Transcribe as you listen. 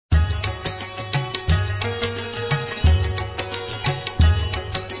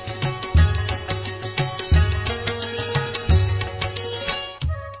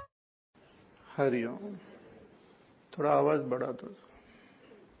हरिओम। थोड़ा आवाज बढ़ा दो।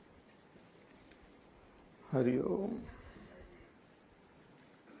 Hariom.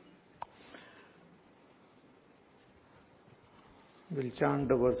 We'll chant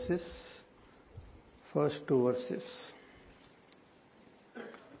the verses, first two verses.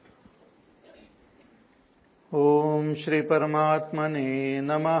 Om Shri Paramatmane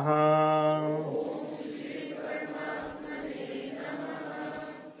Namaha.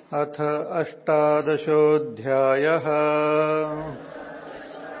 अथ अष्टादशोऽध्यायः।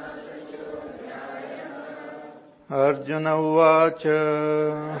 अर्जुन उवाच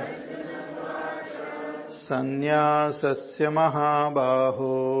सन्न्यासस्य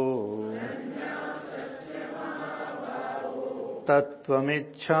महाबाहो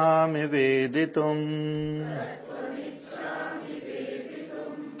तत्त्वमिच्छामि वेदितुम्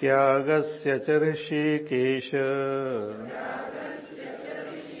त्यागस्य च ऋषिकेश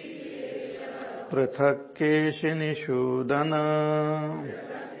पृथक् केशिनिषूदन।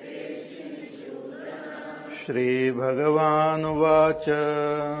 श्रीभगवानुवाच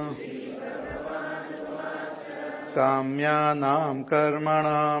काम्यानां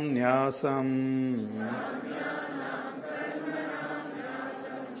कर्मणां न्यासम्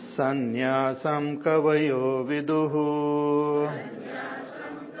सन्न्यासं कवयो विदुः।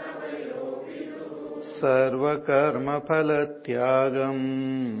 सर्वकर्मफलत्यागम्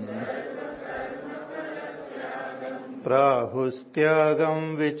प्राहुस्त्यागं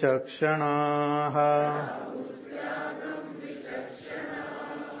विचक्षणाः।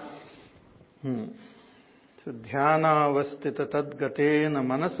 ध्यानावस्थित तद्गतेन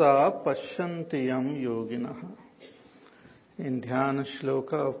मनसा पश्यन्ति यं योगिनः। In Dhyana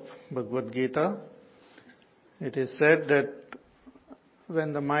Shloka of Bhagavad Gita, it is said that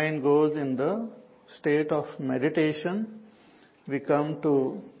when the mind goes in the state of meditation, we come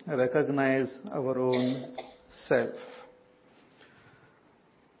to recognize our own self.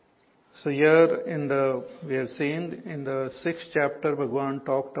 So here we have seen in the 6th chapter, Bhagavan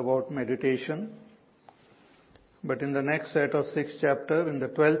talked about meditation. But in the next set of 6th chapter, in the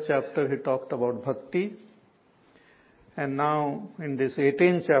 12th chapter, he talked about bhakti. And now in this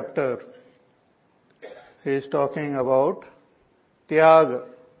 18th chapter, he is talking about tyaga,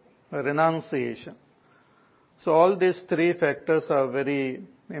 renunciation. So all these three factors are very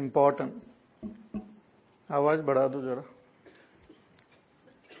important. आवाज बढ़ा दो जरा।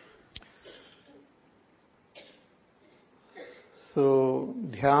 So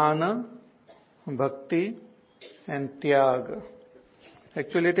dhyana, bhakti and tyaga.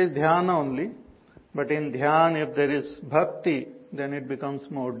 Actually it is dhyana only, but in dhyana if there is bhakti, then it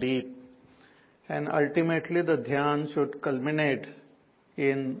becomes more deep. And ultimately the dhyana should culminate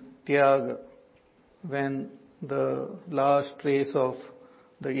in tyaga, when the last trace of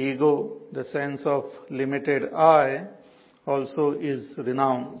the ego, the sense of limited I, also is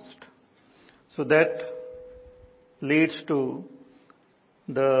renounced. So that leads to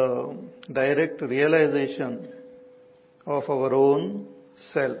the direct realization of our own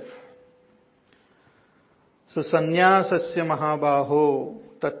self. So sannyasasya mahabaho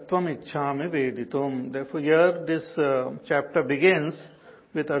tattvam ichchami veditum. Therefore here this chapter begins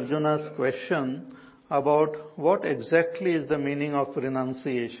with Arjuna's question about what exactly is the meaning of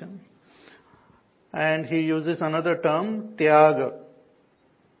renunciation. And he uses another term, tyaga.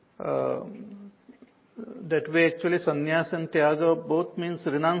 That way actually sannyas and tyaga both means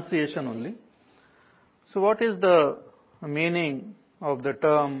renunciation only. So what is the meaning of the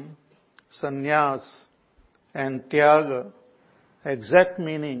term sannyas and tyaga? Exact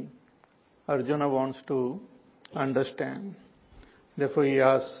meaning Arjuna wants to understand. Therefore he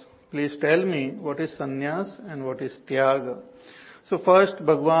asks, please tell me what is sannyas and what is tyaga. So first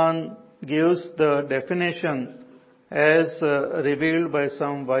Bhagavan gives the definition as revealed by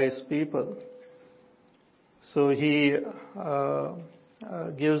some wise people. So he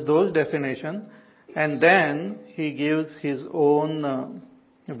gives those definitions and then he gives his own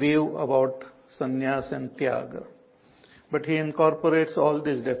view about sannyas and tyaga. But he incorporates all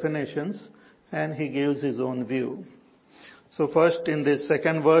these definitions and he gives his own view. So first in this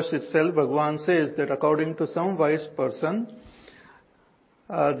second verse itself, Bhagavan says that according to some wise person,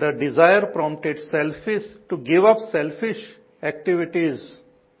 the desire prompted to give up selfish activities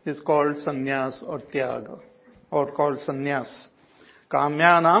is called sannyas or tyaga, or called sannyas.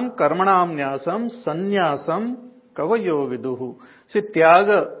 Kamyanam karmanam nyasam sannyasam kavayo viduhu. See,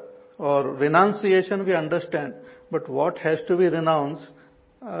 tyaga or renunciation we understand, but what has to be renounced,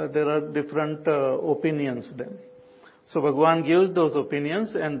 there are different opinions then. So Bhagavan gives those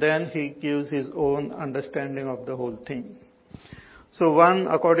opinions and then he gives his own understanding of the whole thing. So one,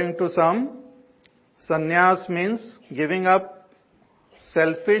 according to some, Sannyas means giving up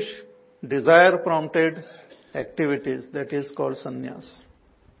selfish, desire-prompted activities. That is called sannyas.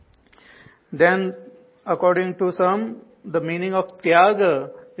 Then, according to some, the meaning of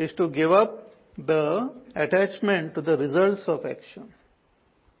tyaga is to give up the attachment to the results of action.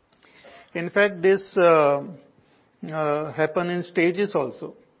 In fact, this happen in stages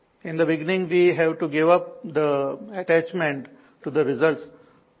also. In the beginning, we have to give up the attachment to the results.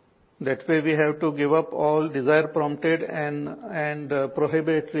 That way, we have to give up all desire-prompted and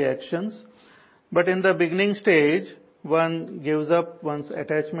prohibitory actions. But in the beginning stage, one gives up one's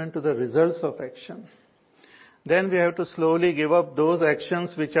attachment to the results of action. Then we have to slowly give up those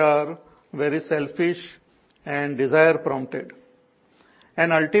actions which are very selfish and desire-prompted.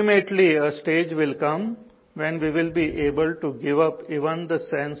 And ultimately, a stage will come when we will be able to give up even the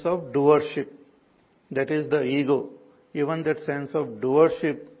sense of doership. That is the ego. Even that sense of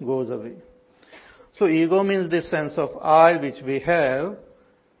doership goes away. So ego means this sense of I which we have,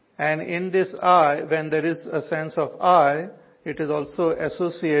 and in this I, when there is a sense of I, it is also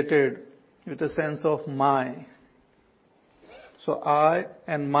associated with a sense of my. So I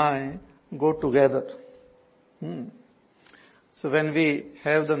and my go together. So when we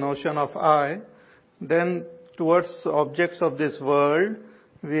have the notion of I, then towards objects of this world,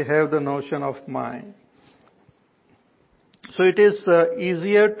 we have the notion of my. So it is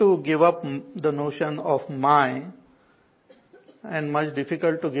easier to give up the notion of my and much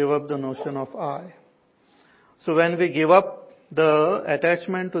difficult to give up the notion of I. So when we give up the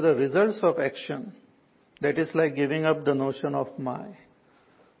attachment to the results of action, that is like giving up the notion of my.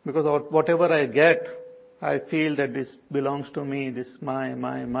 Because whatever I get, I feel that this belongs to me, this my.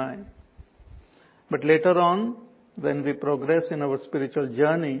 But later on, when we progress in our spiritual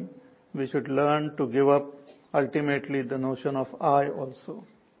journey, we should learn to give up ultimately the notion of I also.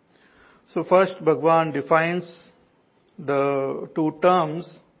 So first Bhagavan defines the two terms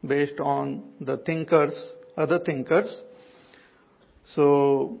based on the thinkers, other thinkers.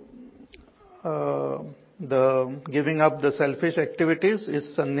 So the giving up the selfish activities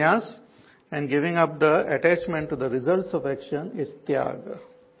is sannyas, and giving up the attachment to the results of action is tyaga.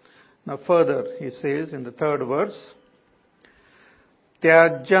 Now further he says in the third verse,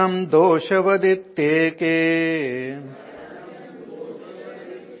 त्याज्यम दोषवदित्येके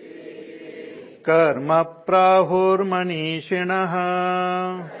कर्म प्राहुर्मनीषिणः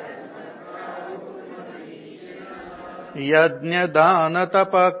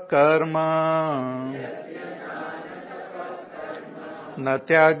यज्ञदानतपः कर्म न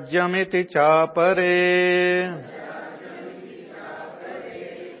त्याज्यमिति चापरे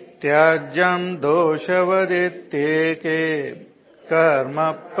त्याज्यम दोषवदित्येके कर्म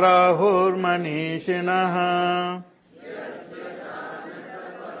प्राहुर्मनीषिणः.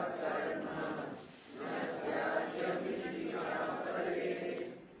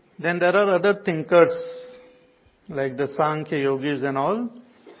 Then there are other thinkers like the Sankhya yogis and all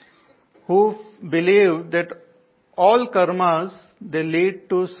who believe that all karmas they lead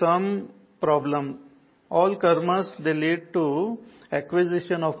to some problem. All karmas they lead to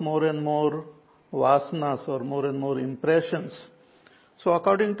acquisition of more and more vasanas or more and more impressions. So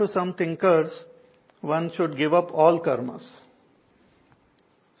according to some thinkers, one should give up all karmas.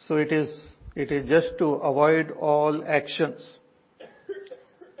 So it is just to avoid all actions.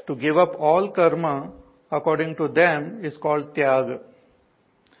 To give up all karma, according to them, is called tyaga.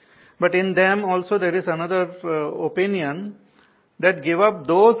 But in them also there is another opinion that give up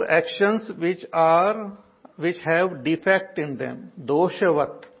those actions which have defect in them,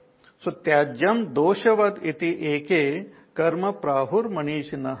 doshavat. So tyajyam doshavat iti eke karma prahur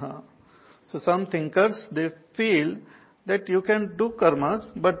manishinaha. So some thinkers, they feel that you can do karmas,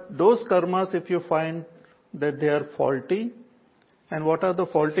 but those karmas if you find that they are faulty, and what are the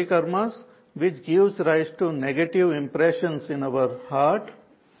faulty karmas? Which gives rise to negative impressions in our heart,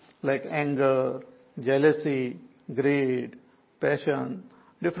 like anger, jealousy, greed, passion,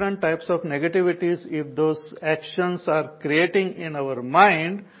 different types of negativities. If those actions are creating in our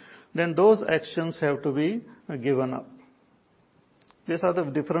mind, then those actions have to be given up. These are the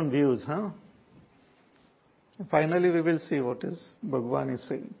different views, Finally, we will see what is Bhagavan is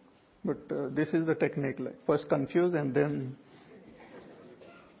saying. But this is the technique, like first confuse and then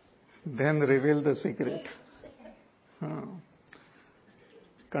reveal the secret.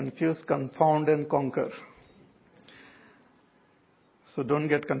 Confuse, confound and conquer. So don't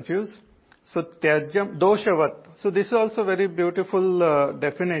get confused. So tyajyam doshavat. So this is also very beautiful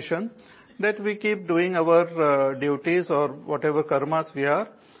definition, that we keep doing our duties or whatever karmas we are.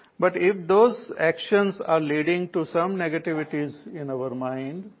 But if those actions are leading to some negativities in our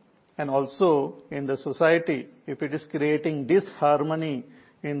mind, and also in the society, if it is creating disharmony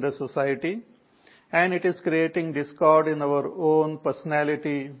in the society, and it is creating discord in our own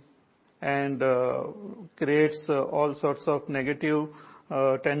personality, and creates all sorts of negative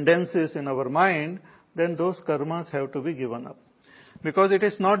tendencies in our mind, then those karmas have to be given up. Because it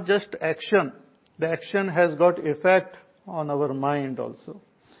is not just action. The action has got effect on our mind also.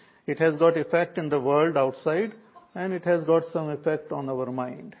 It has got effect in the world outside, and it has got some effect on our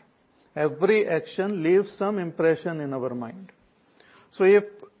mind. Every action leaves some impression in our mind. So if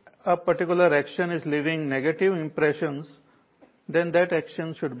a particular action is leaving negative impressions, then that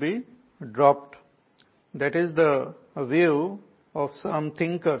action should be dropped. That is the view of some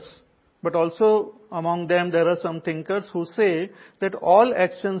thinkers. But also among them there are some thinkers who say that all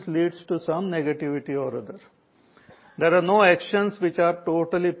actions leads to some negativity or other. There are no actions which are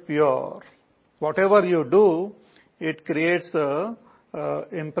totally pure. Whatever you do, it creates a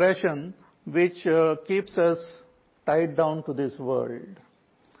impression which keeps us tied down to this world.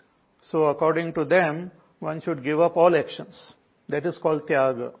 So according to them, one should give up all actions. That is called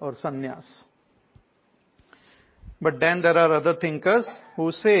tyaga or sannyas. But then there are other thinkers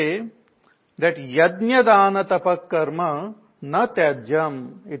who say that yajna dana tapak karma na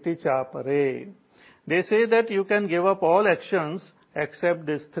tyajyam iti chapare. They say that you can give up all actions except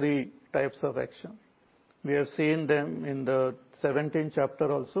these three types of action. We have seen them in the 17th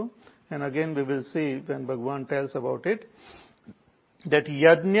chapter also, and again we will see when Bhagavan tells about it, that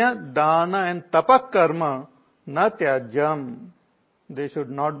yajna, dana and tapak karma na tyajyam. They should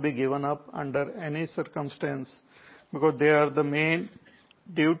not be given up under any circumstance, because they are the main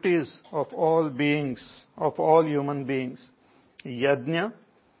duties of all beings, of all human beings. Yajna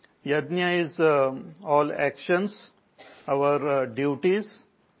is all actions, our duties,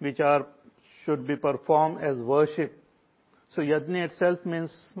 which should be performed as worship. So yajna itself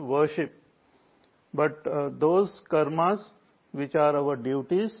means worship. But those karmas which are our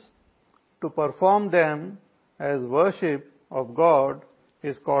duties, to perform them as worship of God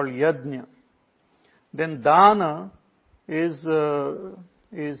is called yajna. Then dana is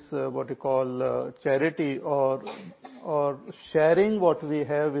what you call charity or sharing what we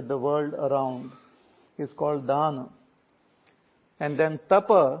have with the world around is called dana. And then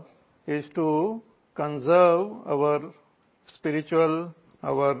tapa is to conserve our spiritual,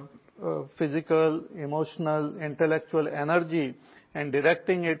 our physical, emotional, intellectual energy and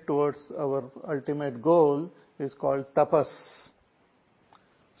directing it towards our ultimate goal is called tapas.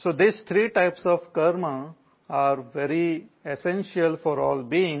 So these three types of karma are very essential for all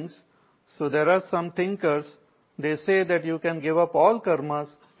beings. So there are some thinkers, they say that you can give up all karmas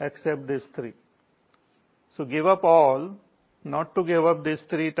except these three. So give up all, not to give up these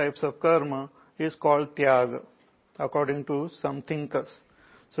three types of karma is called tyaga, according to some thinkers.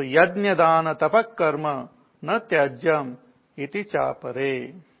 So yajna dana tapak karma na tyajyam iti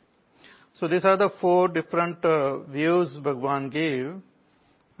chapare. So these are the four different views Bhagavan gave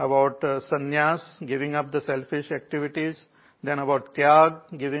about sannyas, giving up the selfish activities, then about tyag,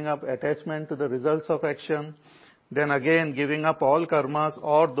 giving up attachment to the results of action, then again giving up all karmas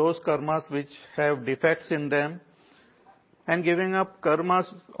or those karmas which have defects in them, and giving up karmas,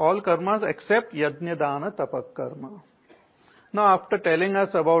 all karmas except yajna dana tapak karma. Now after telling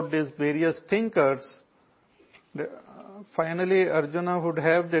us about these various thinkers, finally Arjuna would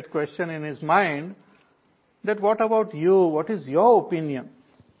have that question in his mind, that what about you? What is your opinion?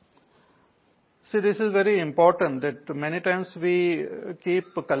 See, this is very important, that many times we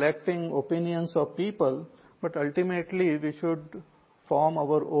keep collecting opinions of people, but ultimately we should form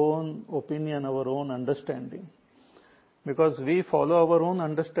our own opinion, our own understanding. Because we follow our own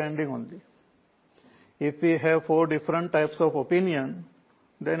understanding only. If we have four different types of opinion,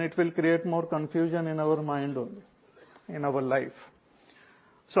 then it will create more confusion in our mind only, in our life.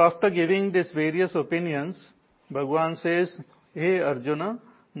 So after giving these various opinions, Bhagavan says, hey Arjuna,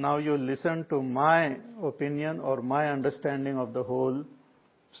 now you listen to my opinion or my understanding of the whole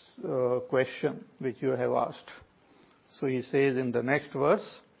question which you have asked. So he says in the next verse,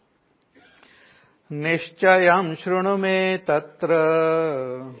 Nishchayam shrunu me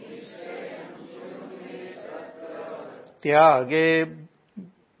tatra tyage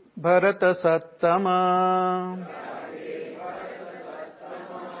bharata sattama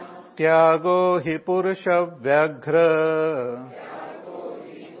tyago hi purusha vyaghra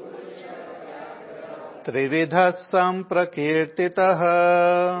trividha samprakirtitah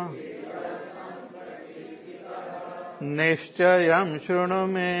nishchayam shrunu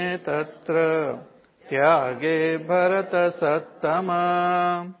me tatra tyage bharata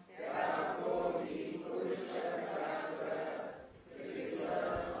sattama.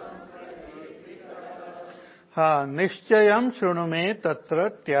 Nishchayam shrunume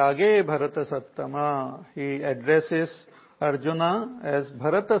tatra tyage Bharata Sattama. He addresses Arjuna as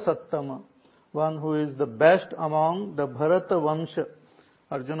Bharata Sattama, one who is the best among the Bharata Vamsha.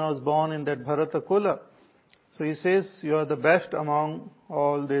 Arjuna was born in that Bharata Kula. So he says, you are the best among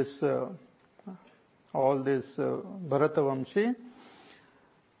all this Bharata Vamshi.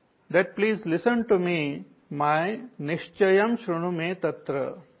 That please listen to me, my Nishchayam shrunume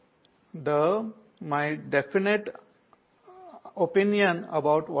tatra. My definite opinion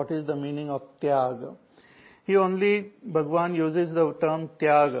about what is the meaning of Tyaga. Bhagwan uses the term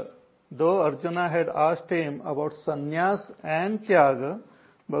Tyaga. Though Arjuna had asked him about sannyas and Tyaga,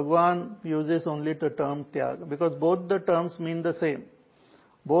 Bhagwan uses only the term Tyaga because both the terms mean the same.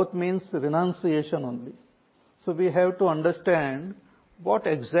 Both means renunciation only. So we have to understand what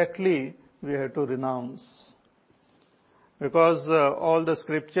exactly we have to renounce. Because all the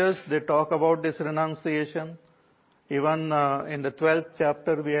scriptures, they talk about this renunciation. Even in the 12th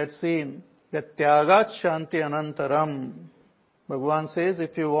chapter we had seen that Tyagat Shanti Anantaram. Bhagwan says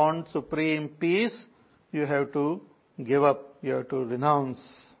if you want supreme peace, you have to give up, you have to renounce.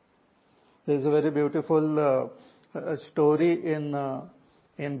 There is a very beautiful story in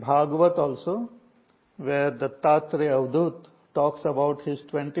Bhagavad also, where Dattatreya Avadhut talks about his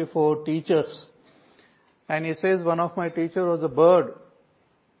 24 teachers. And he says, one of my teachers was a bird.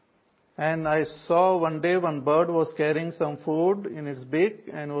 And I saw one day one bird was carrying some food in its beak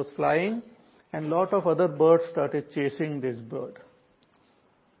and was flying. And lot of other birds started chasing this bird.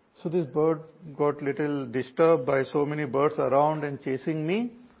 So this bird got little disturbed by so many birds around and chasing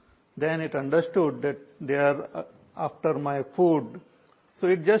me. Then it understood that they are after my food. So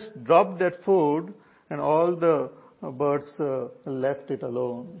it just dropped that food and all the birds left it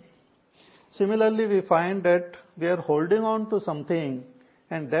alone. Similarly, we find that we are holding on to something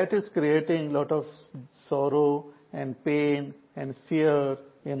and that is creating a lot of sorrow and pain and fear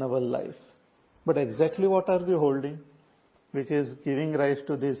in our life. But exactly what are we holding, which is giving rise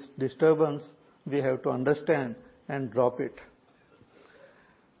to this disturbance? We have to understand and drop it.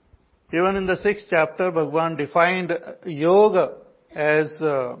 Even in the 6th chapter, Bhagwan defined yoga as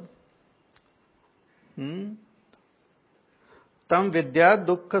Tam vidyat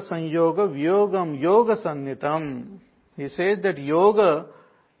dukkha sanyoga vyogam yoga sannitam. He says that yoga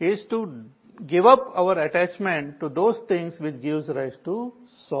is to give up our attachment to those things which gives rise to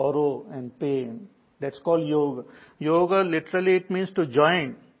sorrow and pain. That's called yoga. Yoga literally it means to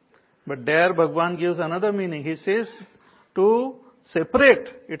join. But there Bhagwan gives another meaning. He says to separate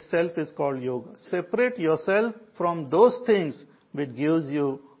itself is called yoga. Separate yourself from those things which gives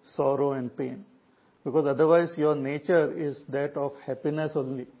you sorrow and pain. Because otherwise your nature is that of happiness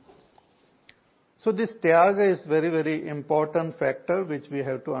only. So this Tyaga is very, very important factor which we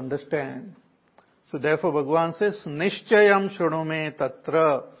have to understand. So therefore Bhagwan says, Nishchayam shrunume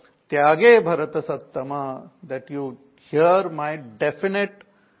tatra Tyage Bharata Sattama, that you hear my definite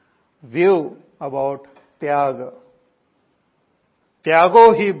view about Tyaga.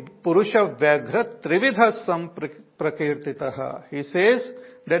 Tyago hi Purusha Vyaghra Trividha Samprakirtitaha. He says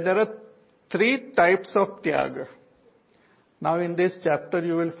that there are 3 types of Tyaga. Now in this chapter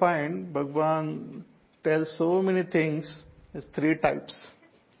you will find Bhagwan tells so many things as 3 types.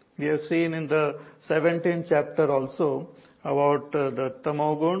 We have seen in the 17th chapter also about the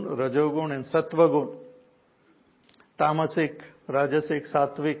Tamogun, Rajogun and Sattvagun. Tamasic, Rajasic,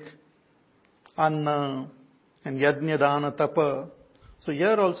 Sattvic, Anna and Yajna, Dana, Tapa. So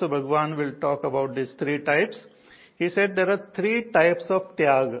here also Bhagwan will talk about these 3 types. He said there are 3 types of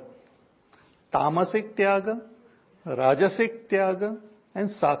Tyaga. Tamasic Tyaga, Rajasic Tyaga and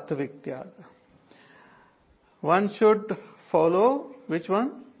Sattvic Tyaga. One should follow which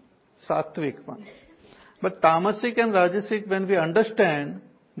one? Sattvic one. But Tamasic and Rajasic, when we understand,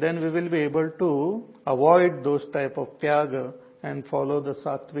 then we will be able to avoid those type of Tyaga and follow the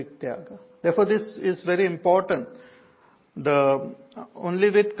Sattvic Tyaga. Therefore this is very important. Only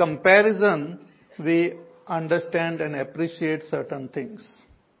with comparison we understand and appreciate certain things.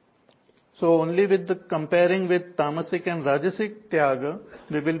 So only with the comparing with Tamasic and Rajasic Tyaga,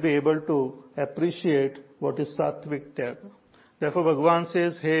 we will be able to appreciate what is Sattvic Tyaga. Therefore Bhagwan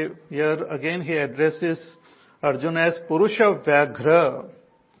says, hey, here again he addresses Arjuna as Purusha Vyaghra,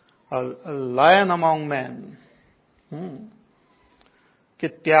 a lion among men. Ki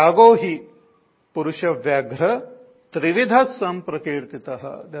Tyago hi Purusha Vyaghra Trividha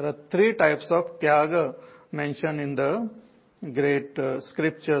Samprakirtitaha. There are 3 types of Tyaga mentioned in the great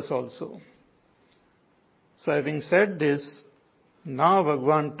scriptures also. So having said this, now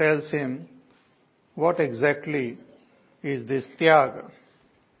Bhagwan tells him what exactly is this Tyaga.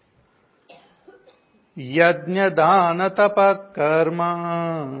 Yajna dana tapa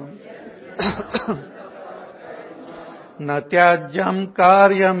karma na tyajyam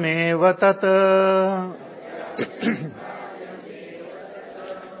karyameva tat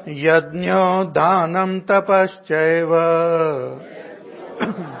yajño dhanam tapascaiva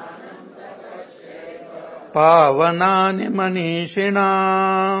pavanani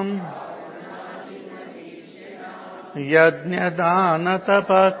manishinam yajna dana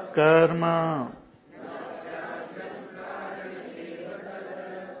tapa karma.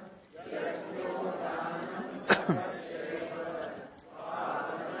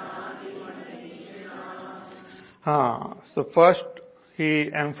 So first he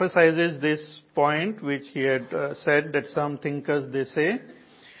emphasizes this point which he had said that some thinkers they say.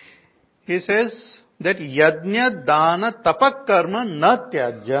 He says that yajna dana tapak karma na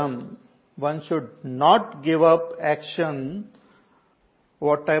tyajyam. One should not give up action.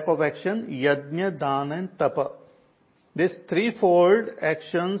 What type of action? Yajna, dana and tapa. These threefold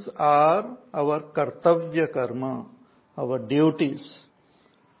actions are our kartavya karma, our duties.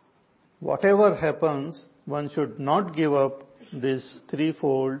 Whatever happens, one should not give up these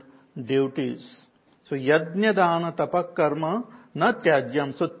threefold duties. So yajna, dana, tapak karma na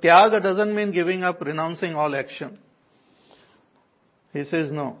tyajyam. So tyaga doesn't mean giving up, renouncing all action. He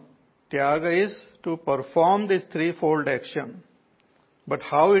says no. Tyaga is to perform this threefold action. But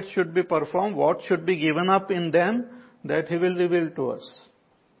how it should be performed, what should be given up in them, that he will reveal to us.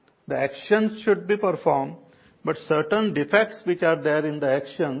 The actions should be performed, but certain defects which are there in the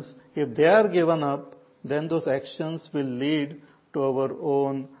actions, if they are given up, then those actions will lead to our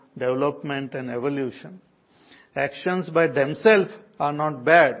own development and evolution. Actions by themselves are not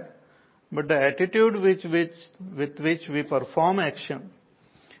bad, but the attitude with which we perform action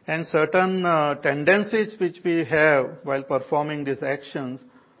and certain tendencies which we have while performing these actions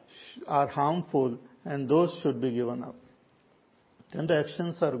are harmful, and those should be given up. Then the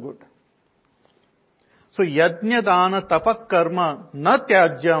actions are good. So yajna, dana, tapak karma na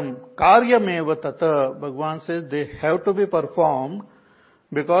tyajyam karyameva tata. Bhagavan says they have to be performed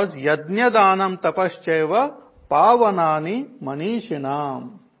because yajna, danam, tapaschaiva pavanani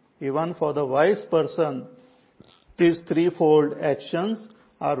manishinam. Even for the wise person, these threefold actions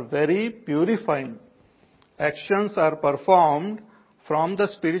are very purifying. Actions are performed from the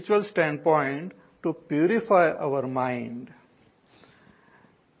spiritual standpoint to purify our mind.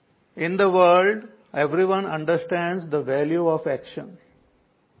 In the world, everyone understands the value of action.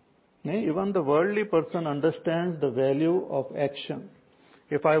 Even the worldly person understands the value of action.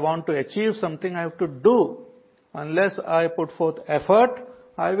 If I want to achieve something, I have to do. Unless I put forth effort,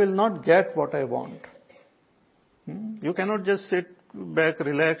 I will not get what I want. You cannot just sit back,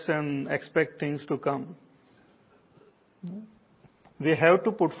 relax and expect things to come. We have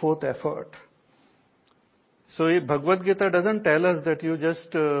to put forth effort. So Bhagavad Gita doesn't tell us that you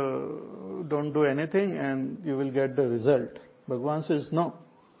just don't do anything and you will get the result. Bhagavan says no.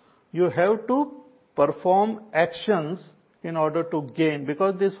 You have to perform actions in order to gain,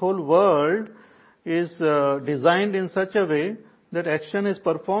 because this whole world is designed in such a way that action is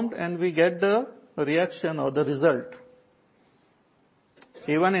performed and we get the reaction or the result.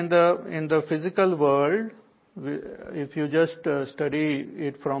 Even in the physical world, if you just study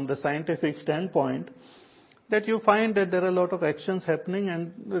it from the scientific standpoint, that you find that there are a lot of actions happening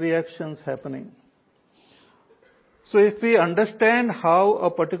and reactions happening. So if we understand how a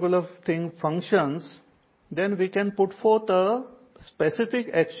particular thing functions, then we can put forth a specific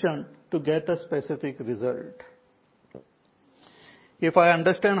action to get a specific result. If I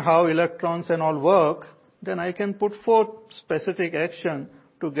understand how electrons and all work, then I can put forth specific action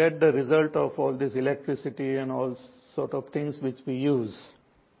to get the result of all this electricity and all sort of things which we use.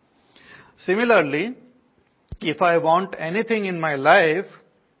 Similarly, if I want anything in my life,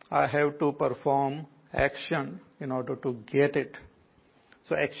 I have to perform action in order to get it.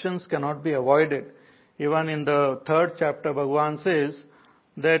 So actions cannot be avoided. Even in the 3rd chapter, Bhagavan says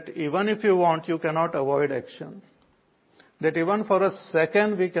that even if you want, you cannot avoid action. That even for a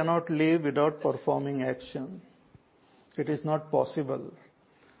second we cannot live without performing action. It is not possible.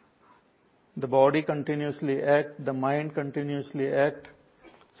 The body continuously acts, the mind continuously acts.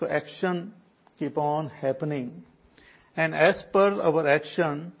 So action keep on happening. And as per our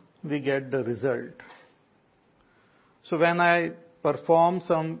action, we get the result. So when I perform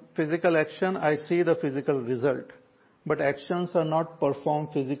some physical action, I see the physical result. But actions are not performed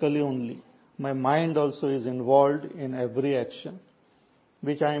physically only. My mind also is involved in every action,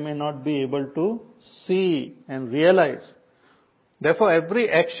 which I may not be able to see and realize. Therefore, every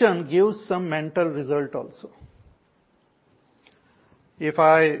action gives some mental result also. If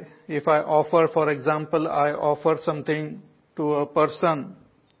I offer, for example, I offer something to a person,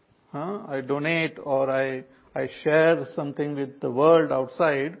 I donate or I share something with the world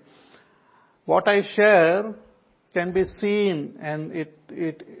outside, what I share can be seen and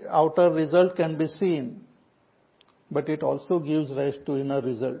outer result can be seen, but it also gives rise to inner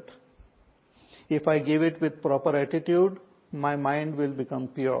result. If I give it with proper attitude, my mind will become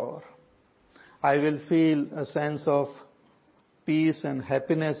pure. I will feel a sense of peace and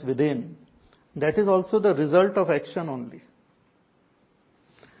happiness within. That is also the result of action only.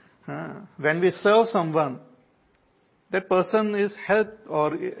 When we serve someone, that person is helped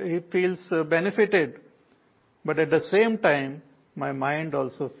or he feels benefited. But at the same time, my mind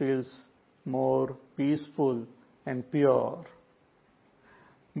also feels more peaceful and pure.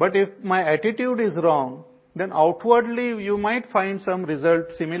 But if my attitude is wrong, then outwardly you might find some result,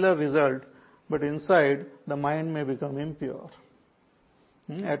 similar result, but inside the mind may become impure.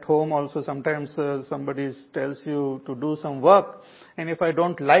 At home also sometimes somebody tells you to do some work, and if I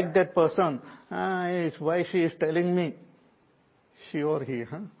don't like that person, why she is telling me? She or he,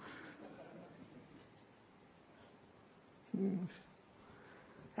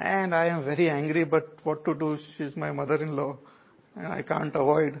 And I am very angry, but what to do? She is my mother-in-law, and I can't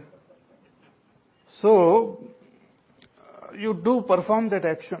avoid. So, you do perform that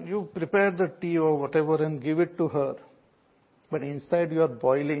action. You prepare the tea or whatever and give it to her. But inside you are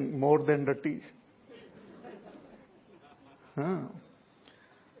boiling more than the tea.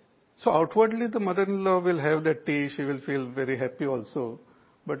 So outwardly the mother-in-law will have that tea, she will feel very happy also.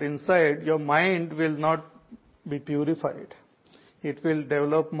 But inside your mind will not be purified. It will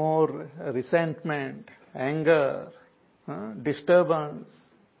develop more resentment, anger, disturbance,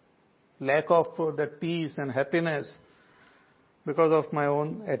 lack of that peace and happiness because of my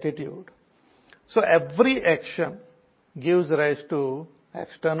own attitude. So every action gives rise to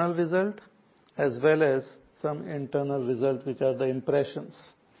external result as well as some internal result, which are the impressions.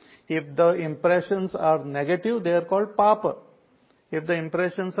 If the impressions are negative, they are called papa. If the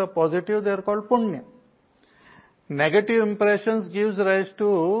impressions are positive, they are called punya. Negative impressions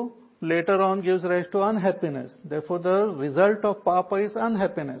later on gives rise to unhappiness. Therefore, the result of papa is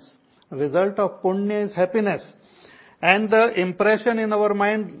unhappiness. Result of punya is happiness. And the impression in our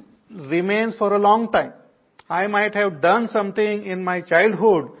mind remains for a long time. I might have done something in my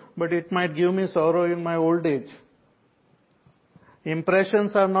childhood, but it might give me sorrow in my old age.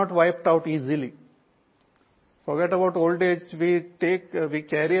 Impressions are not wiped out easily. Forget about old age, we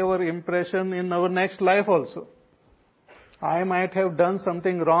carry our impression in our next life also. I might have done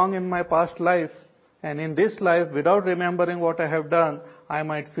something wrong in my past life, and in this life, without remembering what I have done, I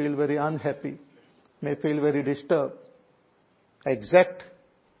might feel very unhappy, may feel very disturbed. Exact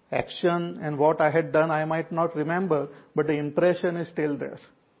action and what I had done I might not remember, but the impression is still there.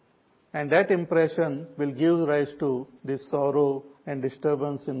 And that impression will give rise to this sorrow and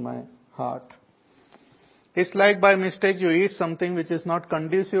disturbance in my heart. It's like by mistake you eat something which is not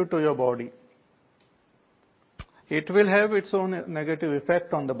conducive to your body. It will have its own negative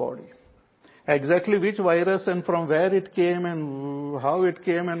effect on the body. Exactly which virus and from where it came and how it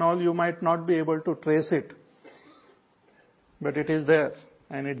came and all, you might not be able to trace it. But it is there,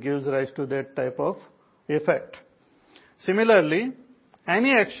 and it gives rise to that type of effect. Similarly,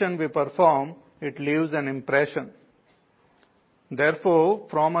 any action we perform, it leaves an impression. Therefore,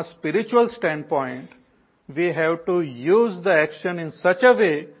 from a spiritual standpoint, we have to use the action in such a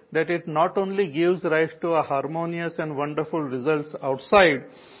way that it not only gives rise to a harmonious and wonderful results outside,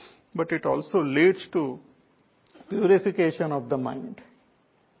 but it also leads to purification of the mind.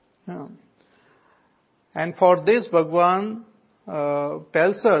 Yeah. And for this, Bhagwan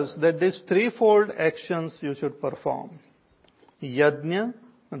tells us that these threefold actions you should perform. Yajna,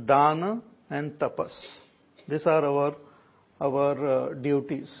 Dana and Tapas. These are our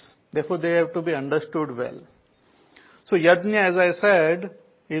duties. Therefore, they have to be understood well. So, Yajna, as I said,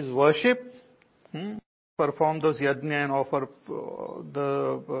 is worship. Perform those yajna and offer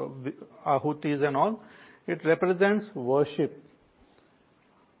the ahutis and all. It represents worship.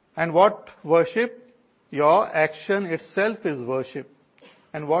 And what worship? Your action itself is worship.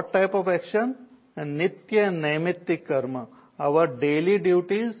 And what type of action? A nitya and naimittik karma. Our daily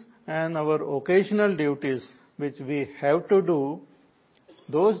duties and our occasional duties which we have to do,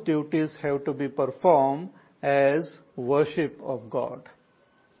 those duties have to be performed as worship of God.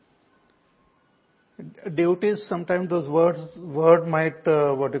 Duties, sometimes those word might,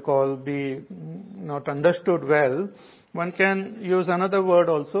 be not understood well. One can use another word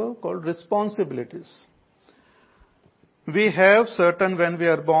also called responsibilities. We have when we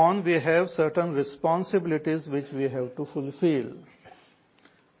are born, we have certain responsibilities which we have to fulfill.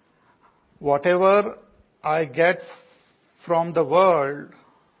 whatever I get from the world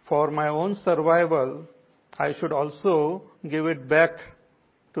for my own survival, I should also give it back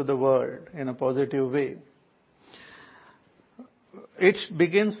to the world in a positive way. It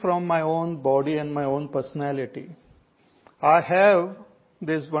begins from my own body and my own personality. I have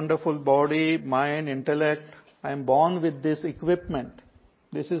this wonderful body, mind, intellect. I am born with this equipment.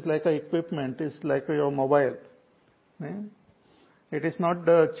 This is like an equipment. It's like your mobile. It is not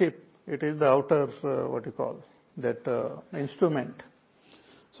the chip. It is the outer, instrument.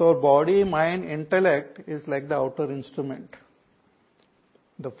 So body, mind, intellect is like the outer instrument,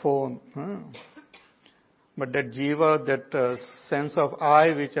 the phone. But that jiva, that sense of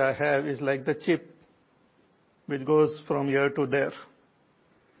I which I have is like the chip which goes from here to there.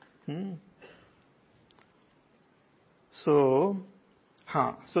 So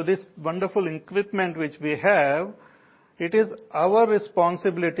this wonderful equipment which we have, it is our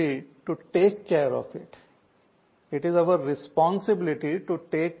responsibility to take care of it. It is our responsibility to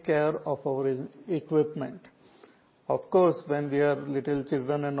take care of our equipment. Of course, when we are little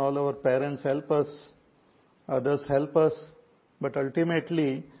children and all, our parents help us, others help us, but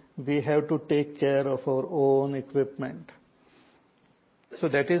ultimately we have to take care of our own equipment. So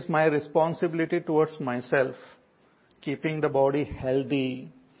that is my responsibility towards myself, keeping the body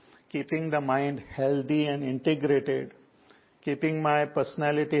healthy, keeping the mind healthy and integrated, keeping my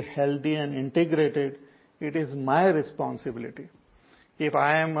personality healthy and integrated. It is my responsibility. If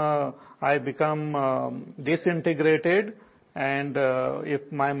I become disintegrated, and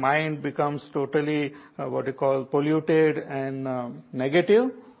if my mind becomes totally polluted and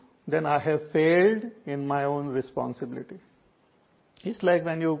negative, then I have failed in my own responsibility. It's like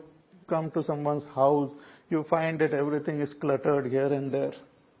when you come to someone's house, you find that everything is cluttered here and there.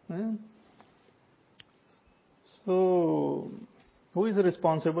 So, who is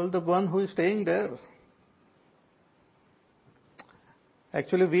responsible? The one who is staying there.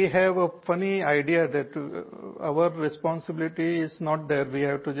 Actually, we have a funny idea that our responsibility is not there. We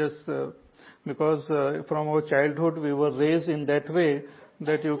have to just, because from our childhood we were raised in that way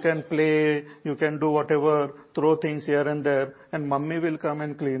that you can play, you can do whatever, throw things here and there, and mummy will come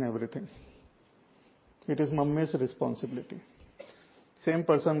and clean everything. It is mummy's responsibility. Same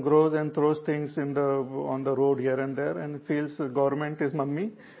person grows and throws things on the road here and there and feels the government is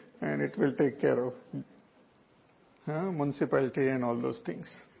mummy and it will take care of municipality and all those things.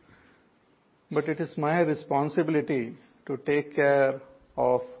 But it is my responsibility to take care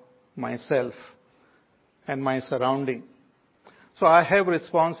of myself and my surrounding. So I have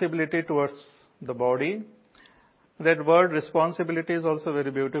responsibility towards the body. That word responsibility is also very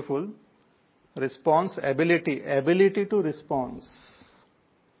beautiful. Responsibility, ability to respond,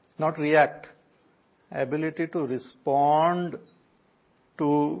 not react. Ability to respond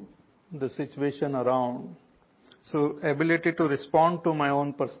to the situation around. So ability to respond to my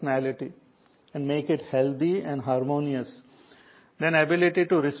own personality and make it healthy and harmonious. Then ability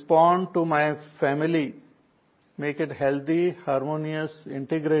to respond to my family, make it healthy, harmonious,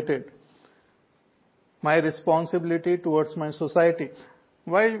 integrated. My responsibility towards my society.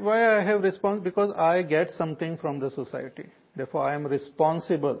 Why I have responsibility? Because I get something from the society. Therefore, I am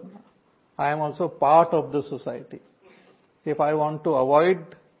responsible. I am also part of the society. If I want to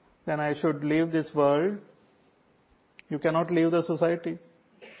avoid, then I should leave this world. You cannot leave the society.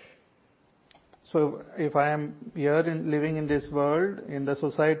 So if I am here living in this world, in the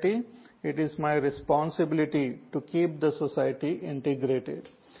society, it is my responsibility to keep the society integrated.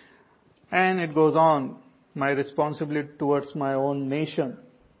 And it goes on. My responsibility towards my own nation.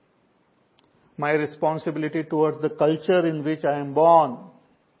 My responsibility towards the culture in which I am born.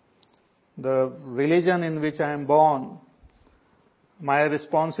 The religion in which I am born. My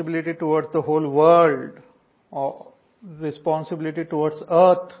responsibility towards the whole world. Or responsibility towards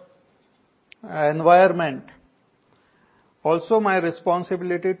earth, environment. Also my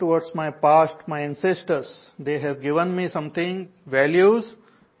responsibility towards my past, my ancestors. They have given me something, values,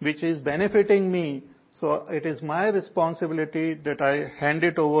 which is benefiting me. So it is my responsibility that I hand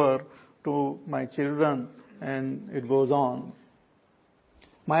it over to my children, and it goes on.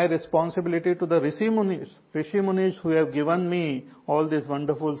 My responsibility to the Rishi Munis who have given me all these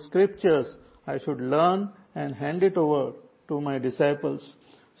wonderful scriptures, I should learn and hand it over to my disciples.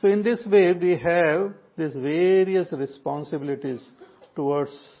 So in this way, we have these various responsibilities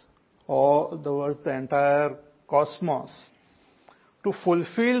towards the entire cosmos. To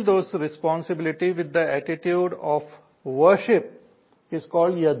fulfill those responsibilities with the attitude of worship is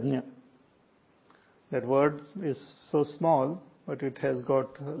called yajna. That word is so small, but it has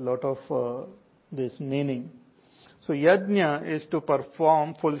got a lot of this meaning. So yajna is to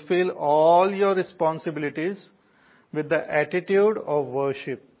fulfill all your responsibilities with the attitude of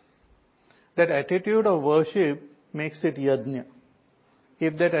worship. That attitude of worship makes it yajna.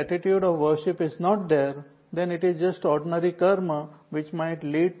 If that attitude of worship is not there, then it is just ordinary karma which might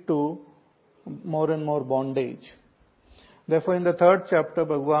lead to more and more bondage. Therefore, in the third chapter,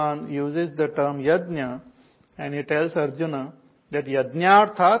 Bhagavan uses the term yajna and he tells Arjuna that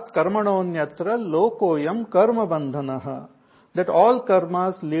yajnarthat karmanonyatra lokoyam karma bandhanaha. That all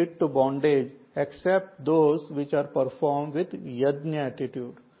karmas lead to bondage except those which are performed with yajna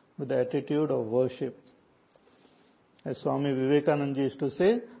attitude, with the attitude of worship. As Swami Vivekananda used to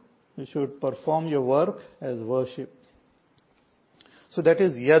say, you should perform your work as worship. So that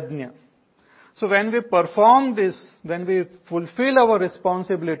is yajna. So when we perform this, when we fulfill our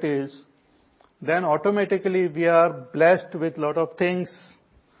responsibilities, then automatically we are blessed with lot of things.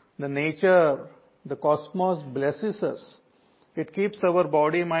 The nature, the cosmos blesses us. It keeps our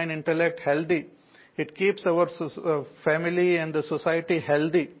body, mind, intellect healthy. It keeps our family and the society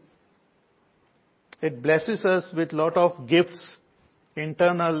healthy. It blesses us with lot of gifts,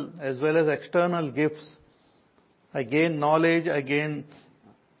 internal as well as external gifts. I gain knowledge, I gain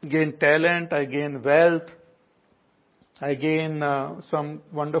talent, I gain wealth, I gain some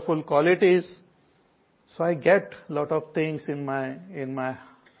wonderful qualities. So I get lot of things in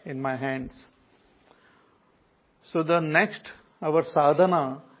my hands. So the next, our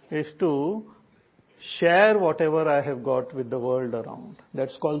sadhana is to share whatever I have got with the world around.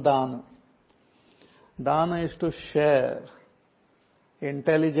 That's called dana. Dana is to share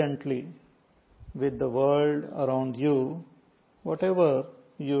intelligently with the world around you whatever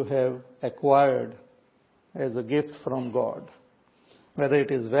you have acquired as a gift from God. Whether it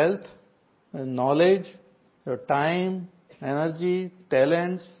is wealth, knowledge, your time, energy,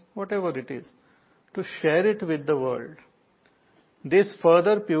 talents, whatever it is, to share it with the world. This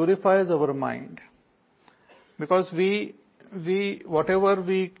further purifies our mind. Because whatever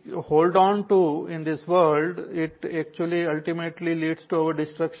we hold on to in this world, it actually ultimately leads to our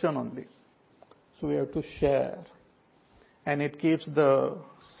destruction only. So we have to share. And it keeps the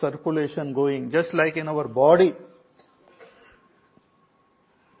circulation going. Just like in our body,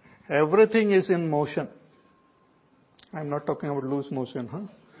 everything is in motion. I'm not talking about loose motion,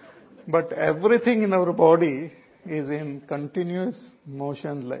 But everything in our body is in continuous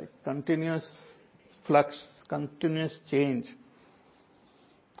motion, like continuous flux, continuous change.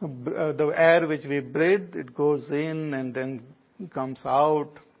 The air which we breathe, it goes in and then comes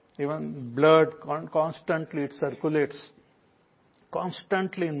out. Even blood, constantly it circulates,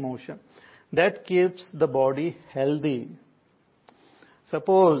 constantly in motion. That keeps the body healthy.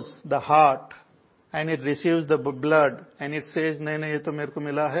 Suppose the heart, and it receives the blood, and it says, "Nahin, ye to mere ko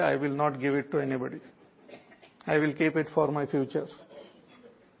mila hai, I will not give it to anybody. I will keep it for my future,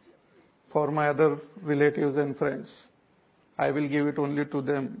 for my other relatives and friends. I will give it only to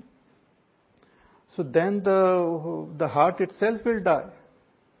them." So then the heart itself will die.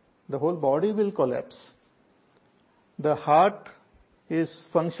 The whole body will collapse. The heart is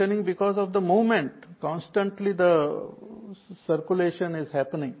functioning because of the movement. Constantly the circulation is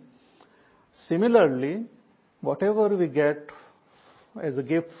happening. Similarly, whatever we get as a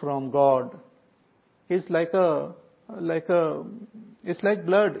gift from God is like blood.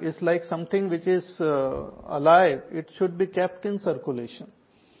 It's like something which is alive. It should be kept in circulation.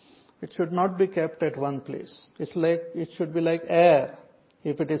 It should not be kept at one place. It should be like air.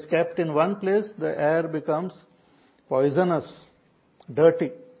 If it is kept in one place, the air becomes poisonous,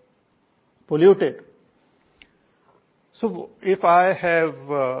 dirty, polluted. So if I have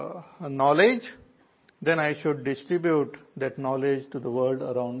knowledge, then I should distribute that knowledge to the world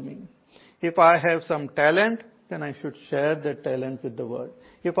around me. If I have some talent, then I should share that talent with the world.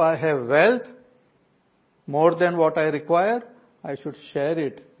 If I have wealth, more than what I require, I should share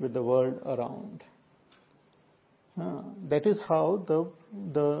it with the world around. That is how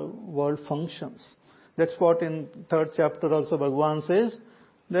the world functions. That's what in third chapter also Bhagavan says,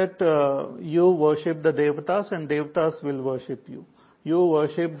 that you worship the devatas and devatas will worship you. You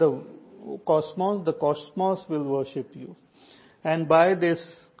worship the cosmos will worship you. And by this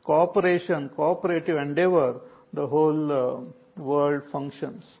cooperative endeavor, the whole world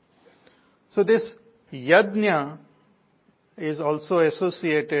functions. So this yajna is also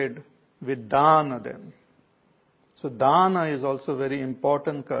associated with dana then. So dana is also very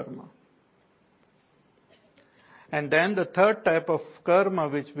important karma. And then the third type of karma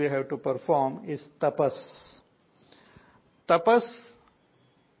which we have to perform is tapas. Tapas,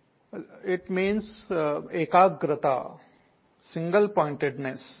 it means ekagrata,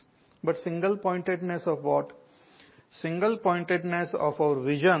 single-pointedness. But single-pointedness of what? single pointedness of our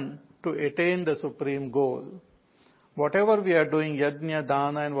vision to attain the supreme goal. Whatever we are doing, yajna,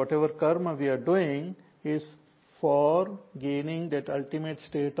 dana, and whatever karma we are doing is for gaining that ultimate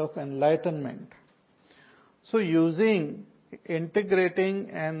state of enlightenment. So using, integrating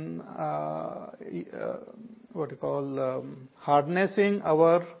and harnessing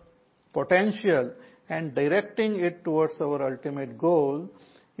our potential and directing it towards our ultimate goal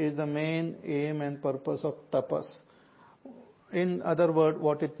is the main aim and purpose of tapas. In other words,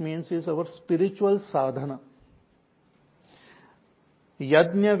 what it means is our spiritual sadhana.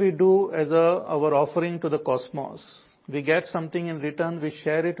 Yajna we do as our offering to the cosmos. We get something in return, we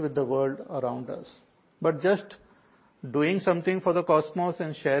share it with the world around us. But just doing something for the cosmos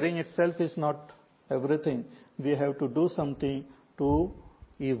and sharing itself is not everything. We have to do something to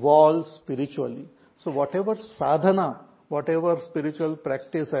evolve spiritually. So whatever sadhana, whatever spiritual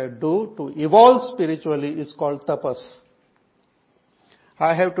practice I do to evolve spiritually is called tapas.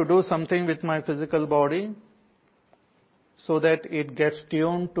 I have to do something with my physical body so that it gets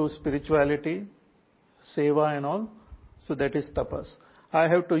tuned to spirituality, seva and all. So that is tapas. I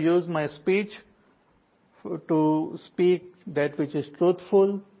have to use my speech to speak that which is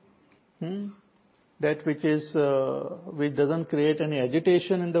truthful, that which doesn't create any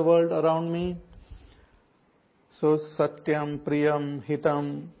agitation in the world around me. So satyam, priyam,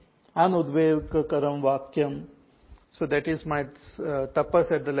 hitam, anudvevakaram vakyam. So that is my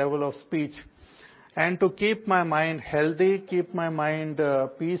tapas at the level of speech. And to keep my mind healthy, keep my mind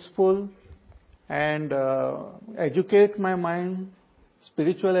peaceful, and educate my mind,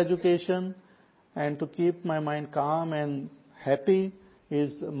 spiritual education, and to keep my mind calm and happy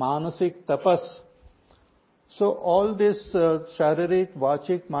is manasik tapas. So all this sharirik,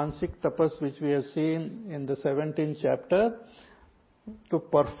 vachik, manasik tapas which we have seen in the 17th chapter, to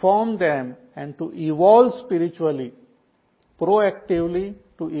perform them and to evolve spiritually, proactively,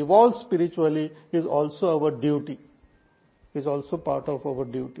 to evolve spiritually is also our duty, is also part of our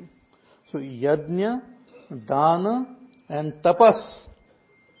duty. So yajna, dana and tapas.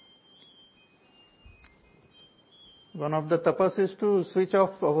 One of the tapas is to switch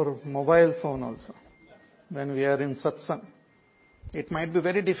off our mobile phone also when we are in satsang. It might be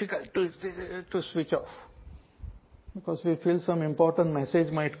very difficult to switch off because we feel some important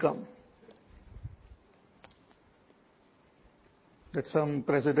message might come. That some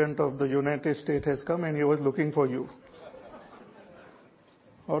president of the United States has come and he was looking for you.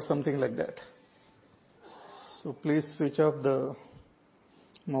 Or something like that. So please switch off the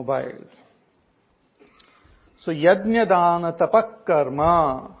mobile. So yajna dana tapak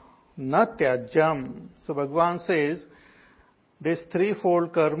karma na tyajam. So Bhagavan says, these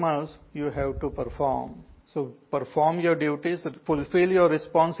threefold karmas you have to perform. So perform your duties, fulfill your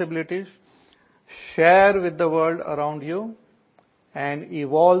responsibilities, share with the world around you, and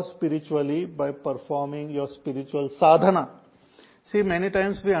evolve spiritually by performing your spiritual sadhana. See, many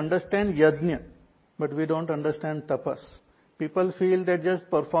times we understand yajna, but we don't understand tapas. People feel that just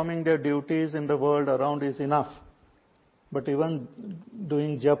performing their duties in the world around is enough. But even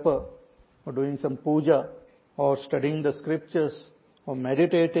doing japa, or doing some puja, or studying the scriptures, or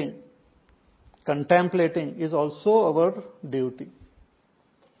meditating, contemplating is also our duty,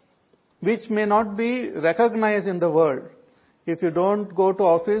 which may not be recognized in the world. If you don't go to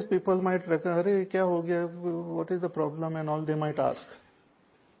office, people might recognize, "Arey, kya ho gaya? What is the problem?" and all they might ask.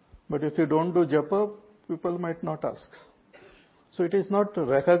 But if you don't do japa, people might not ask. So it is not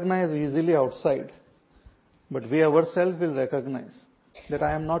recognized easily outside. But we ourselves will recognize that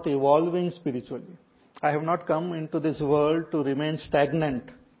I am not evolving spiritually. I have not come into this world to remain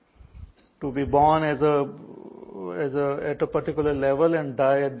stagnant, to be born at a particular level and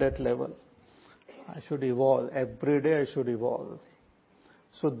die at that level. I should evolve. Every day I should evolve.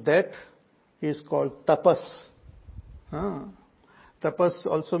 So that is called tapas. Tapas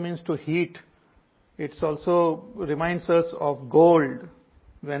also means to heat. It also reminds us of gold.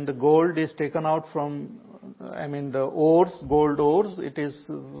 When the gold is taken out from, the ores, gold ores, it is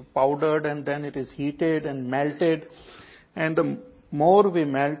powdered and then it is heated and melted. And the more we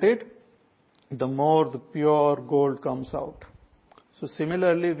melt it, the more the pure gold comes out. So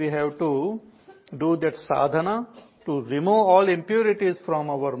similarly, we have to do that sadhana to remove all impurities from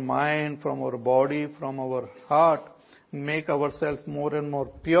our mind, from our body, from our heart, make ourselves more and more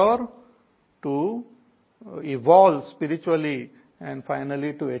pure to evolve spiritually and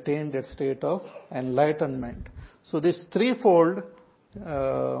finally to attain that state of enlightenment. So this threefold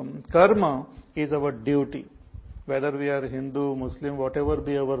karma is our duty. Whether we are Hindu, Muslim, whatever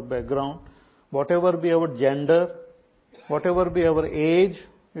be our background, whatever be our gender, whatever be our age,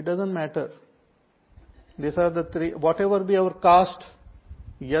 it doesn't matter. These are the three, whatever be our caste,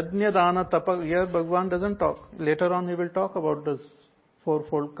 yajna, dana, tapa. Here Bhagavan doesn't talk. Later on he will talk about this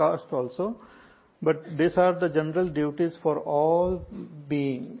fourfold caste also. But these are the general duties for all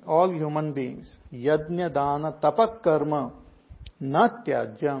human beings. Yajna, dana, tapa, karma, na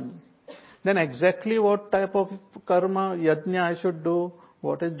tyajyam. Then exactly what type of karma, yajna I should do,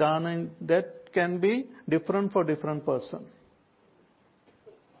 what is dana, that can be different for different person.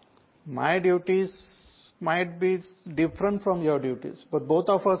 My duties might be different from your duties, but both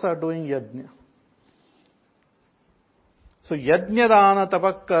of us are doing yajna. So yajna dana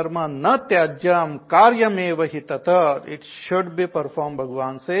tapak karma na tyajyam karyameva hi tata. It should be performed,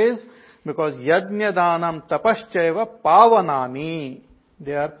 Bhagavan says, because yajna danam tapaschaiva pavanani.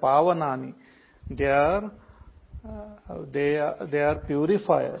 They are pavanani. They are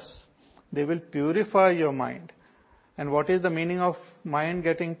purifiers. They will purify your mind. And what is the meaning of mind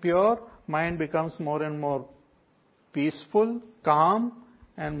getting pure? Mind becomes more and more peaceful, calm,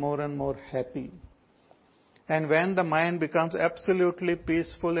 and more happy. And when the mind becomes absolutely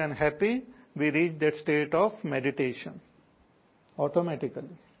peaceful and happy, we reach that state of meditation. Automatically.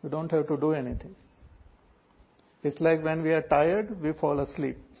 We don't have to do anything. It's like when we are tired, we fall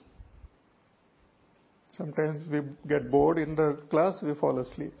asleep. Sometimes we get bored in the class, we fall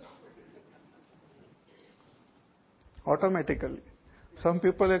asleep. Automatically. Some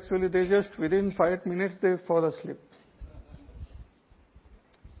people actually, they just within 5 minutes they fall asleep.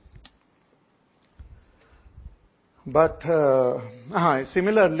 But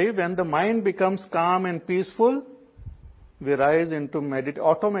similarly, when the mind becomes calm and peaceful, we rise into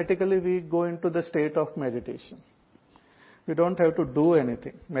automatically we go into the state of meditation. We don't have to do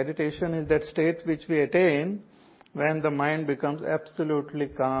anything. Meditation is that state which we attain when the mind becomes absolutely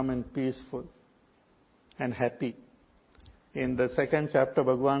calm and peaceful and happy. In the second chapter,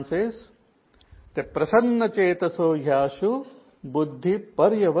 Bhagavan says that prasanna chetaso hyashu buddhi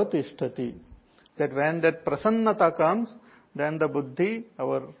paryavatishthati. That when that prasannata comes, then the buddhi,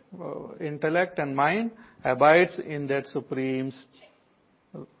 our intellect and mind, abides in that supreme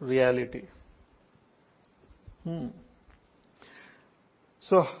reality.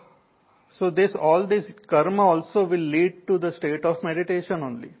 So all this karma also will lead to the state of meditation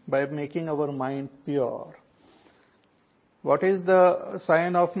only, by making our mind pure. What is the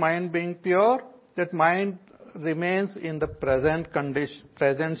sign of mind being pure? That mind remains in the present condition,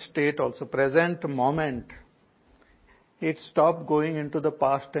 present state also, present moment. It stops going into the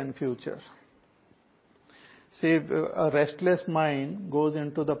past and future. See, a restless mind goes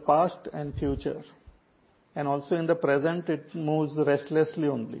into the past and future. And also in the present, it moves restlessly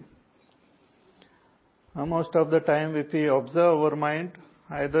only. Most of the time, if we observe our mind,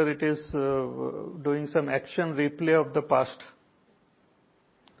 either it is doing some action replay of the past,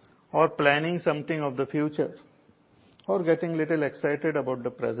 or planning something of the future, or getting little excited about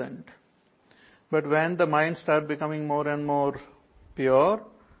the present. But when the mind starts becoming more and more pure,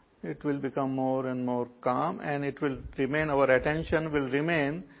 it will become more and more calm, and it will remain, our attention will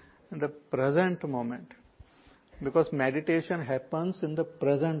remain in the present moment. Because meditation happens in the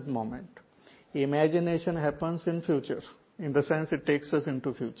present moment. Imagination happens in future. In the sense it takes us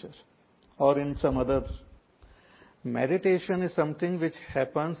into future or in some other. Meditation is something which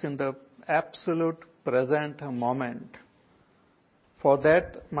happens in the absolute present moment. For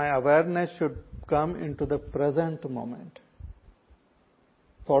that, my awareness should come into the present moment.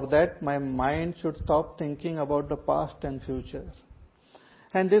 For that, my mind should stop thinking about the past and future.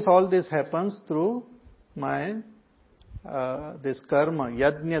 And all this happens through my this karma,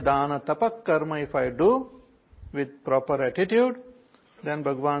 yajna, dana, tapak karma. If I do with proper attitude, then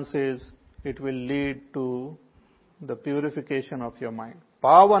Bhagavan says it will lead to the purification of your mind.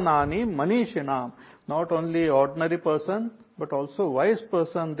 Pavanani manishinam. Not only ordinary person, but also wise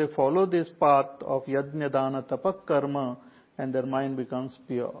person, they follow this path of yajna, dana, tapak karma, and their mind becomes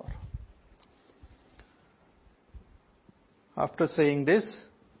pure. After saying this,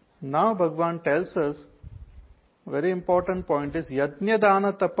 now Bhagavan tells us, very important point is yajna,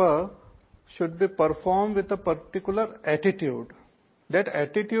 dana, tapa should be performed with a particular attitude. That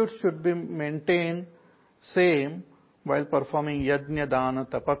attitude should be maintained same while performing yajna, dana,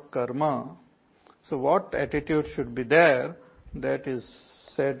 tapak karma. So what attitude should be there? That is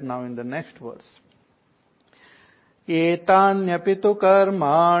said now in the next verse. Etanyapitu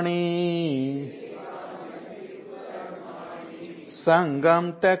karmani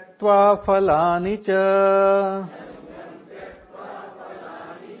sangam tyaktva phalani cha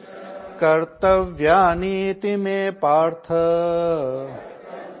kartavyani me partha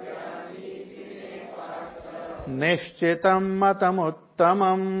nishchitam matam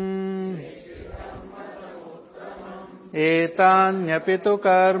uttamam एतान्यपि तु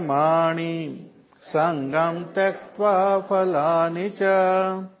कर्माणि संगम त्यक्त्वा फलानि च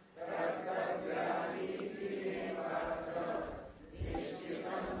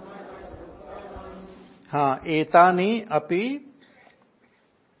हाँ एतानि अपि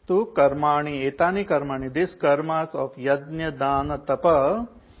tu karmani, etani karmani, these karmas of yajna, dana, tapa,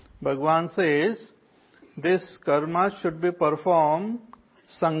 Bhagavan says, this karma should be performed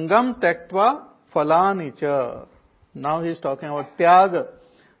sangam tektva falani cha. Now he is talking about tyaga,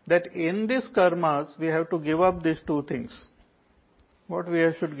 that in these karmas we have to give up these two things. What we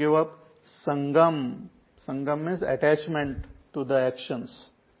should give up? Sangam. Sangam means attachment to the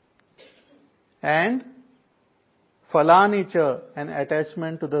actions. And falani cha, an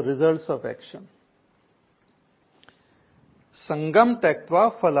attachment to the results of action. Sangam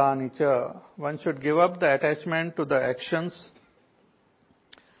tektva falani cha. One should give up the attachment to the actions.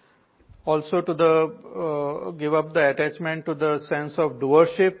 Also to the give up the attachment to the sense of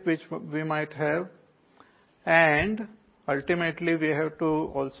doership which we might have. And ultimately we have to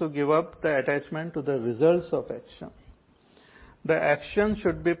also give up the attachment to the results of action. The action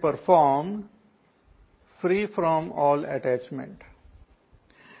should be performed free from all attachment.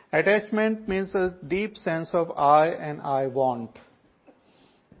 Attachment means a deep sense of I and I want.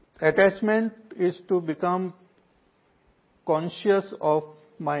 Attachment is to become conscious of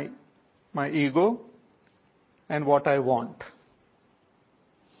my ego and what I want.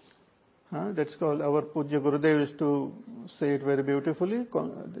 That's called, our Pujya Gurudev used to say it very beautifully.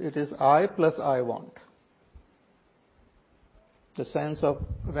 It is I plus I want. The sense of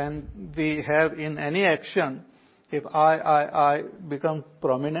when we have in any action, if I become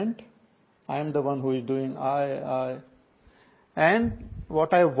prominent, I am the one who is doing I. And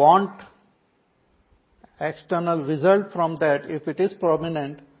what I want, external result from that, if it is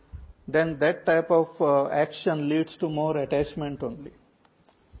prominent, then that type of action leads to more attachment only.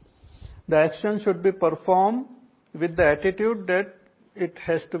 The action should be performed with the attitude that it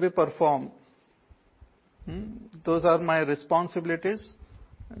has to be performed. Those are my responsibilities,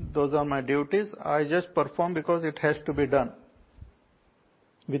 those are my duties, I just perform because it has to be done.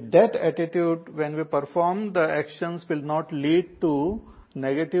 With that attitude, when we perform, the actions will not lead to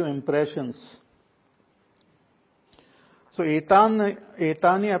negative impressions. So, etani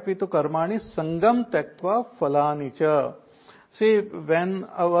apitu karmani sangam tektva falani cha. See,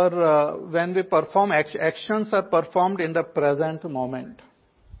 when we perform, actions are performed in the present moment.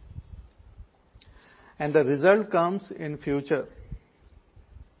 And the result comes in future.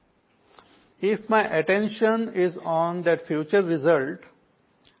 If my attention is on that future result,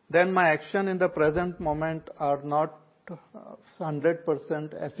 then my action in the present moment are not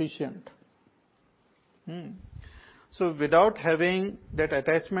 100% efficient. So without having that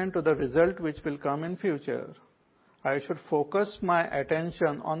attachment to the result which will come in future, I should focus my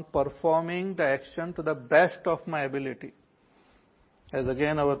attention on performing the action to the best of my ability. As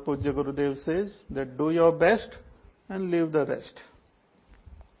again our Pujya Gurudev says, that do your best and leave the rest.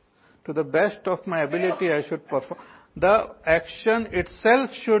 To the best of my ability I should perform. The action itself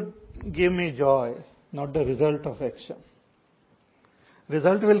should give me joy, not the result of action.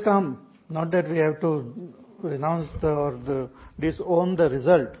 Result will come, not that we have to renounce or disown the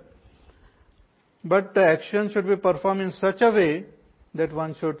result. But the action should be performed in such a way that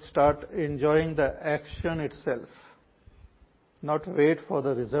one should start enjoying the action itself. Not wait for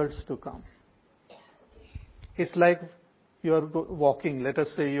the results to come. It's like you are walking, let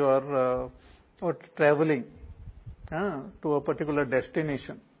us say you are or traveling to a particular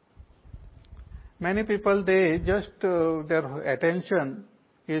destination. Many people, they just, their attention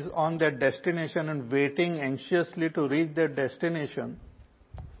is on that destination and waiting anxiously to reach their destination,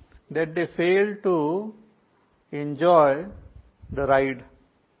 that they fail to enjoy the ride.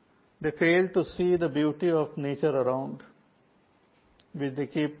 They fail to see the beauty of nature around, which they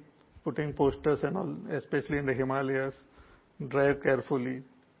keep putting posters and all, especially in the Himalayas. Drive carefully,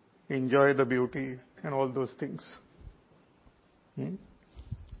 enjoy the beauty and all those things.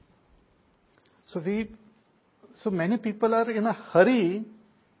 So many people are in a hurry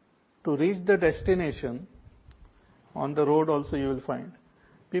to reach the destination. On the road also you will find.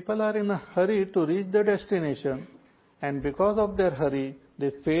 People are in a hurry to reach the destination, and because of their hurry,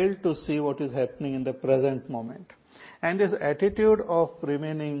 they fail to see what is happening in the present moment. And this attitude of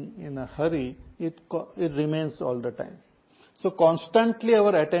remaining in a hurry, it remains all the time. So constantly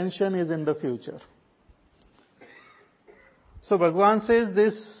our attention is in the future. So Bhagavan says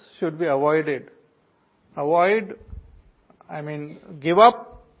this should be avoided. Give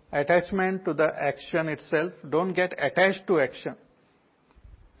up attachment to the action itself. Don't get attached to action.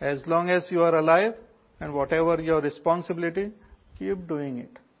 As long as you are alive, and whatever your responsibility, keep doing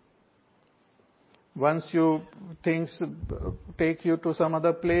it. Once things take you to some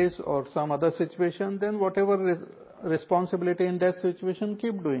other place or some other situation, then whatever responsibility in that situation,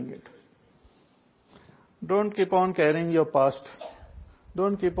 keep doing it. Don't keep on carrying your past.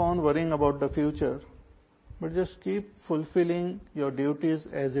 Don't keep on worrying about the future. But just keep fulfilling your duties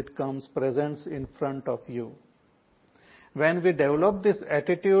as it comes, presents in front of you. When we develop this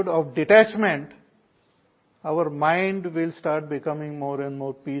attitude of detachment, our mind will start becoming more and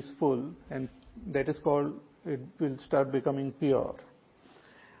more peaceful, and that is called, it will start becoming pure.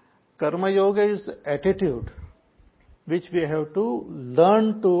 Karma Yoga is attitude which we have to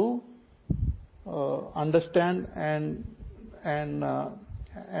learn to understand and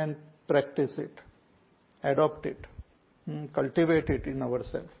practice it, adopt it, cultivate it in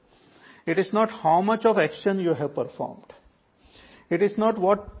ourselves. It is not how much of action you have performed. It is not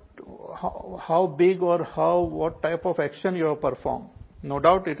how big or what type of action you have performed. No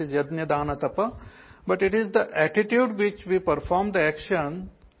doubt it is yajna, dana, tapa, but it is the attitude which we perform the action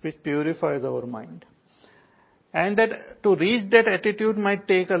which purifies our mind. And that to reach that attitude might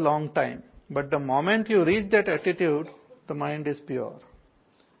take a long time. But the moment you reach that attitude, the mind is pure.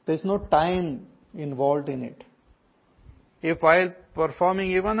 There is no time involved in it. If while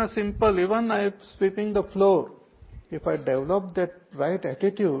performing even I sweeping the floor, if I develop that right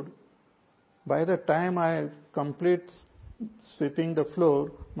attitude, by the time I complete sweeping the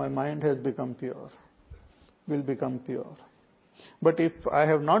floor, my mind has become pure, will become pure. But if I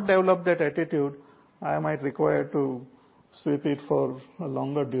have not developed that attitude, I might require to sweep it for a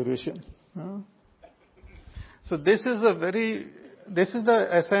longer duration. So this is the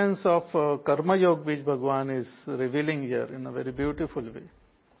essence of Karma Yoga which Bhagwan is revealing here in a very beautiful way.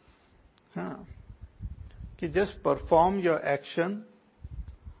 You just perform your action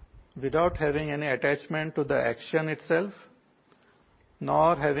without having any attachment to the action itself,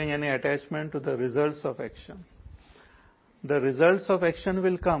 nor having any attachment to the results of action. The results of action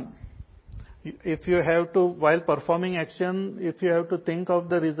will come. If you have to, while performing action, if you have to think of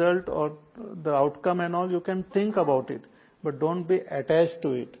the result or the outcome and all, you can think about it. But don't be attached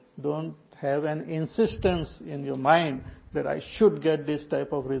to it. Don't have an insistence in your mind that I should get this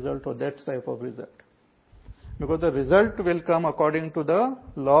type of result or that type of result. Because the result will come according to the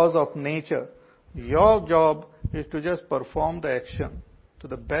laws of nature. Your job is to just perform the action to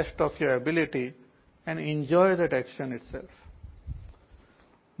the best of your ability and enjoy that action itself.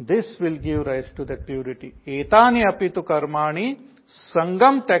 This will give rise to that purity. Etani apitu karmani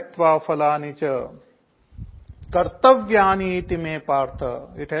sangam tektva phalani cha kartavyani iti me partha.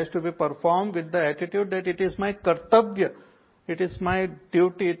 It has to be performed with the attitude that it is my kartavya. It is my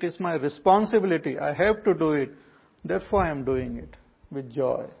duty, it is my responsibility. I have to do it. Therefore I am doing it with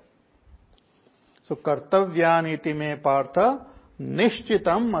joy. So kartavyani iti me partha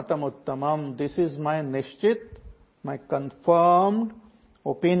nishchitam matam uttamam. This is my nishchit, my confirmed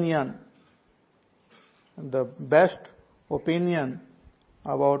opinion, the best opinion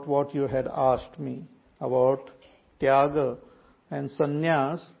about what you had asked me about tyaga and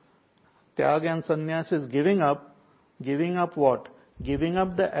sannyas. Tyaga and sannyas is giving up. Giving up what? Giving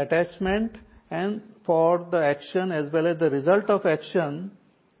up the attachment and for the action as well as the result of action.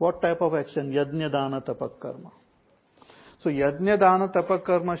 What type of action? Yajna, dana, tapak, karma. So yajna, dana, tapak,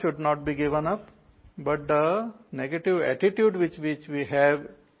 karma should not be given up. But the negative attitude which we have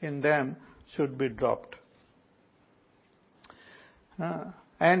in them should be dropped.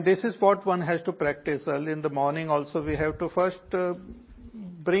 And this is what one has to practice. Early in the morning also we have to first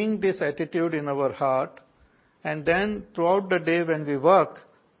bring this attitude in our heart, and then throughout the day when we work,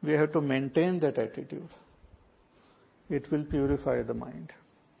 we have to maintain that attitude. It will purify the mind.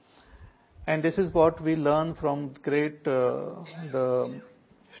 And this is what we learn from the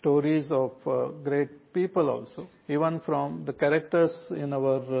stories of great people also, even from the characters in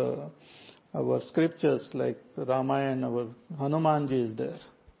our scriptures like Ramayana, our Hanumanji is there.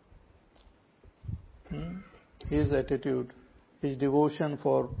 His attitude, his devotion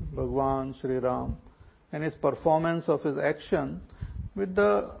for Bhagwan, Sri Ram, and his performance of his action with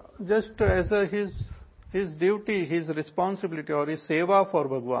just as his duty, his responsibility or his seva for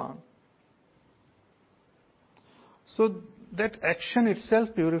Bhagwan. So that action itself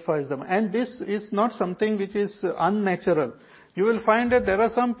purifies them. And this is not something which is unnatural. You will find that there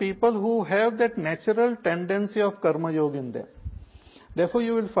are some people who have that natural tendency of karma yoga in them. Therefore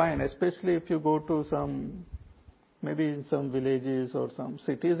you will find, especially if you go to maybe in some villages or some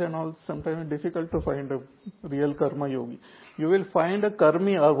cities and all, sometimes it's difficult to find a real karma yogi. You will find a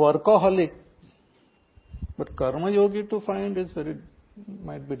karmi, a workaholic. But karma yogi to find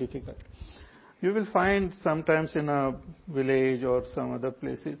might be difficult. You will find sometimes in a village or some other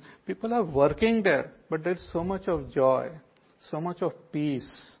places, people are working there, but there's so much of joy, so much of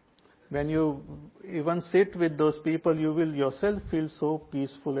peace. When you even sit with those people, you will yourself feel so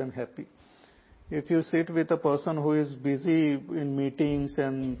peaceful and happy. If you sit with a person who is busy in meetings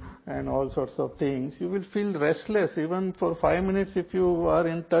and all sorts of things, you will feel restless. Even for 5 minutes, if you are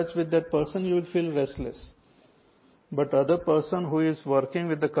in touch with that person, you will feel restless. But other person who is working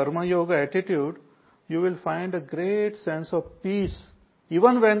with the karma yoga attitude, you will find a great sense of peace,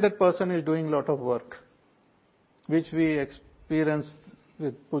 even when that person is doing a lot of work, which we experience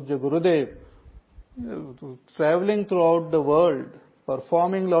with Pujya Gurudev, traveling throughout the world,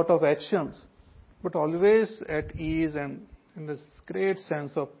 performing a lot of actions, but always at ease and in this great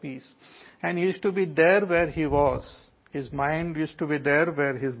sense of peace. And he used to be there where he was. His mind used to be there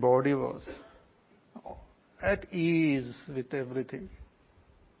where his body was. At ease with everything.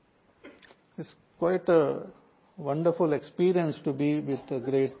 It's quite a wonderful experience to be with a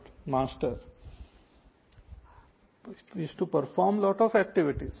great master. He used to perform a lot of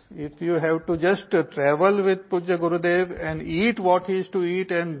activities. If you have to just travel with Pujya Gurudev and eat what he used to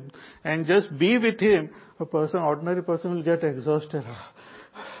eat and just be with him, ordinary person will get exhausted.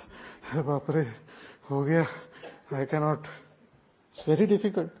 Bapre, ho gaya. I cannot. It's very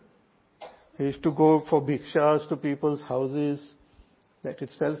difficult. He used to go for bhikshas to people's houses. That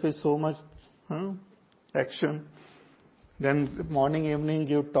itself is so much action. Then morning, evening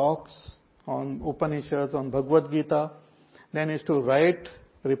give talks on Upanishads, on Bhagavad Gita. Then he used to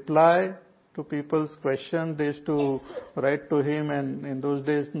reply to people's questions. They used to write to him, and in those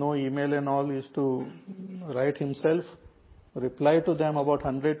days no email and all. He used to write himself, reply to them about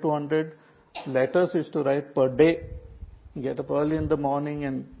 100 to 100 letters. He used to write per day. Get up early in the morning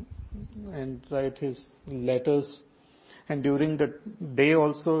and write his letters. And during the day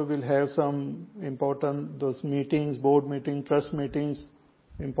also we'll have some important those meetings, board meetings, trust meetings,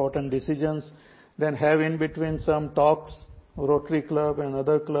 important decisions. Then have in between some talks, Rotary Club and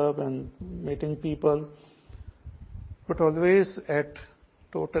other club, and meeting people. But always at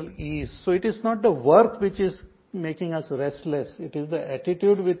total ease. So it is not the work which is making us restless. It is the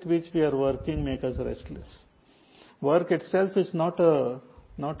attitude with which we are working make us restless. Work itself is not a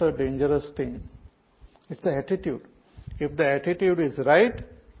dangerous thing. It's the attitude. If the attitude is right,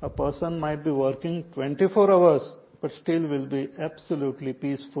 a person might be working 24 hours, but still will be absolutely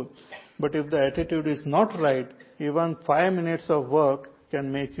peaceful. But if the attitude is not right, even 5 minutes of work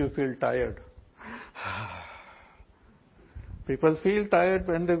can make you feel tired. People feel tired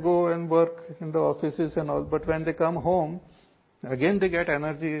when they go and work in the offices and all, but when they come home, again they get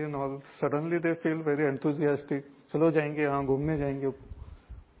energy and all. Suddenly they feel very enthusiastic. चलो जाएंगे यहाँ घूमने जाएंगे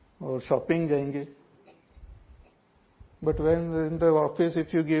और shopping जाएंगे. But when in the office,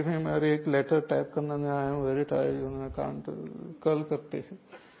 if you give him a letter type करना, I am very tired, I can't, कल करते हैं.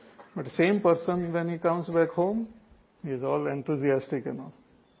 But the same person, when he comes back home, he is all enthusiastic and all.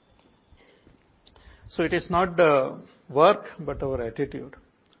 So it is not the work, but our attitude.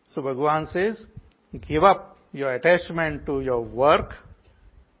 So Bhagavan says, give up your attachment to your work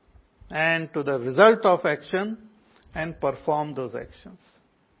and to the result of action and perform those actions.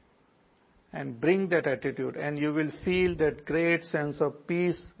 And bring that attitude, and you will feel that great sense of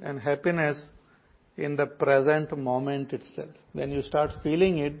peace and happiness in the present moment itself. When you start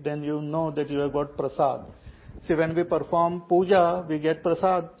feeling it, then you know that you have got prasad. See, when we perform puja, we get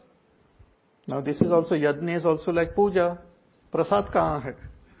prasad. Now this is also, yajna is also like puja. Prasad kahan hai?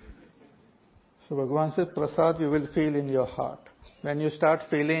 So Bhagavan says, prasad you will feel in your heart. When you start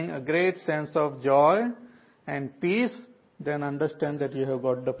feeling a great sense of joy and peace, then understand that you have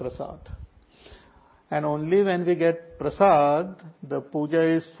got the prasad. And only when we get prasad, the puja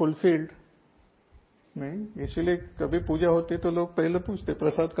is fulfilled. नहीं, इसलिए कभी पूजा होती तो लोग पहले पूछते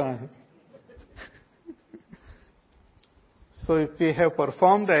प्रसाद कहाँ है? So if we have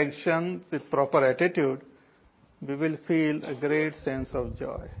performed the action with proper attitude, we will feel a great sense of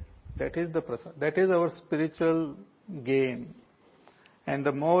joy. That is the prasad. That is our spiritual gain. And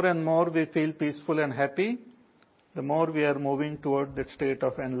the more and more we feel peaceful and happy, the more we are moving toward that state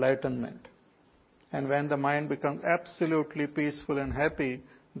of enlightenment. And when the mind becomes absolutely peaceful and happy,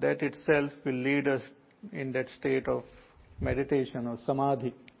 that itself will lead us in that state of meditation or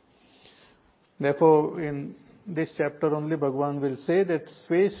samadhi. Therefore, in this chapter only Bhagavan will say that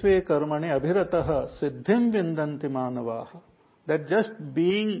sve sve karmani abhiratah siddhim vindanti manavaha. That just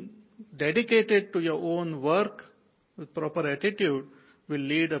being dedicated to your own work with proper attitude will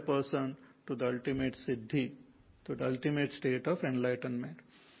lead a person to the ultimate siddhi, to the ultimate state of enlightenment.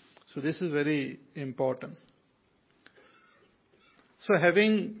 So this is very important. So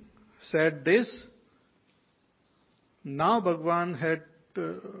having said this, now Bhagavan had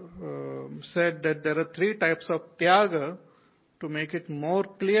said that there are three types of tyaga. To make it more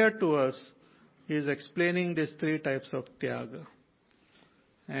clear to us, he is explaining these three types of tyaga.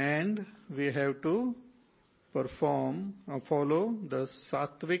 And we have to perform or follow the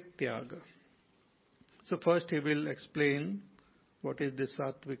sattvic tyaga. So first he will explain what is the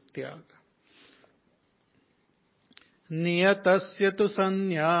sattvic tyaga. Niyatasya tu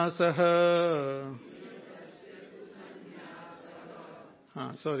sannyasah.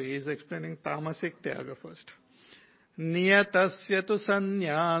 He is explaining tamasic tyaga first. Niyatasya tu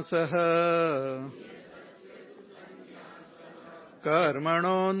sannyasah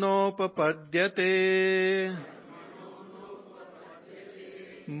karmano nopapadyate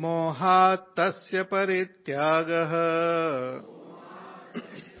mohat tasya parityagah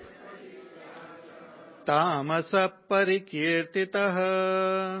tamasa parikirtitah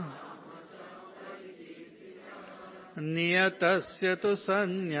niyatasya tu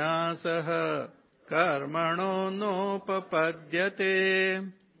sannyasah karmano nopapadyate.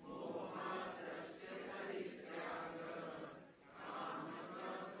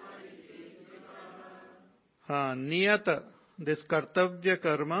 Niyata, this kartavya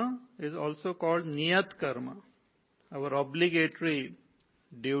karma is also called niyat karma, our obligatory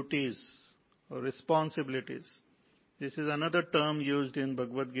duties or responsibilities. This is another term used in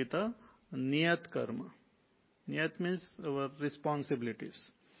Bhagavad Gita, niyat karma. Niyat means our responsibilities,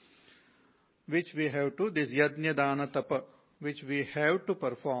 which we have to, this yajna dana tapa, which we have to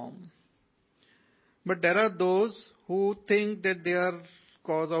perform. But there are those who think that they are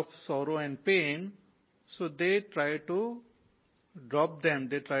cause of sorrow and pain, so they try to drop them,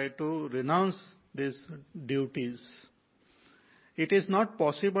 they try to renounce these duties. It is not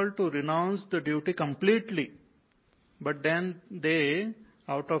possible to renounce the duty completely, but then they,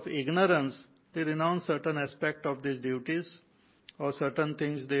 out of ignorance, they renounce certain aspect of these duties or certain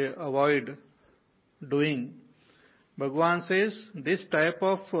things they avoid doing. Bhagavan says this type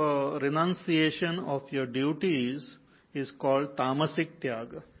of renunciation of your duties is called tamasic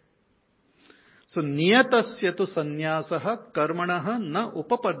tyaga. So niyatasya tu sannyasah karmanah na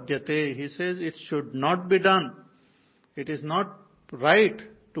upapadyate. He says it should not be done. It is not right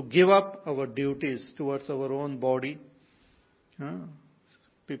to give up our duties towards our own body.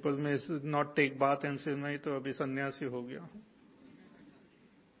 People may not take bath and say, नहीं तो अभी सन्यासी हो गया हूँ.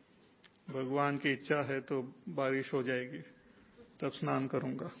 भगवान की इच्छा है तो बारिश हो जाएगी, तब स्नान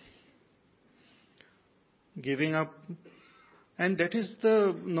करूंगा. Giving up, and that is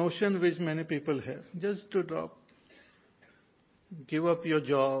the notion which many people have. Just to drop, give up your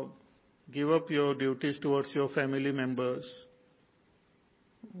job, give up your duties towards your family members.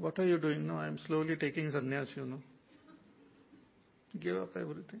 What are you doing? No, I am slowly taking sannyas, Give up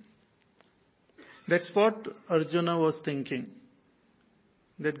everything. That's what Arjuna was thinking.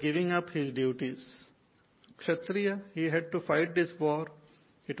 That giving up his duties. Kshatriya, he had to fight this war.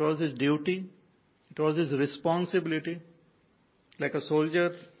 It was his duty. It was his responsibility. Like a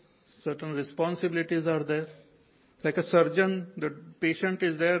soldier, certain responsibilities are there. Like a surgeon, the patient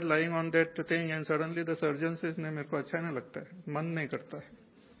is there lying on that thing and suddenly the surgeon says, नहीं मेरे को अच्छा नहीं लगता है, मन नहीं करता है.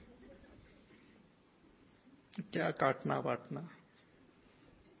 क्या काटना वाटना.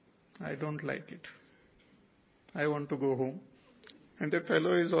 I don't like it. I want to go home. And that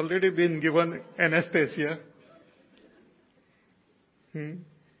fellow is already been given anesthesia. And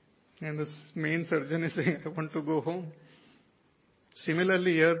the main surgeon is saying, I want to go home.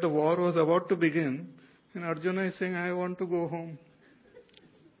 Similarly, here the war was about to begin, and Arjuna is saying, I want to go home.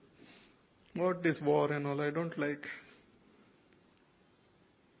 What this war and all, I don't like.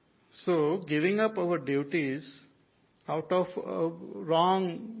 So, giving up our duties out of a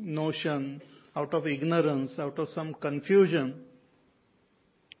wrong notion, out of ignorance, out of some confusion,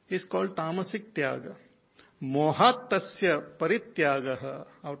 is called tamasic tyaga. Mohat tasya parityagaha,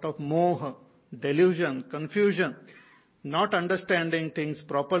 out of moha, delusion, confusion, not understanding things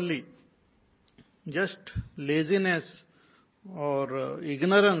properly, just laziness or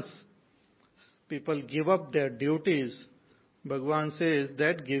ignorance, people give up their duties. Bhagavan says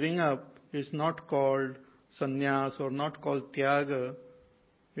that giving up is not called sannyas or not called tyaga,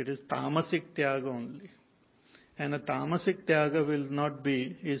 it is tamasic tyaga only. And a tamasic tyaga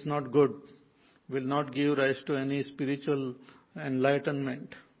is not good, will not give rise to any spiritual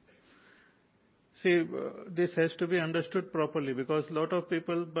enlightenment. See, this has to be understood properly because a lot of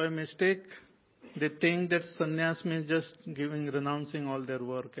people by mistake, they think that sannyas means just renouncing all their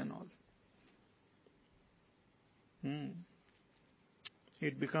work and all.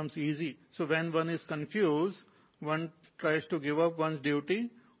 It becomes easy. So when one is confused, one tries to give up one's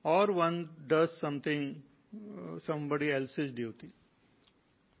duty or one does something, somebody else's duty.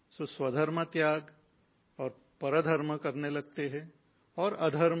 So Swadharma Tyag or Paradharma करने लगते हैं और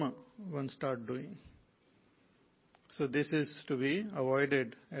अधर्म one start doing. So this is to be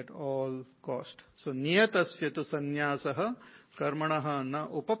avoided at all cost. So niyatasya tu sannyasah karmanah na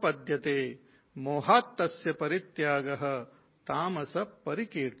upapadyate mohattasya parityagah tamasa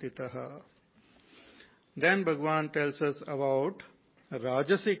parikirtitah. Then Bhagavan tells us about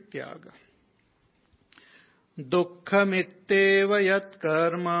Rajasic Tyaga. Dukkhamitteva yat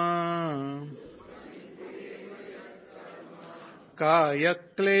karma kaya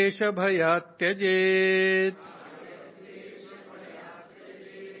klesha bhayat tyajet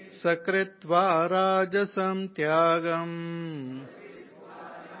sakritva rajasam tyagam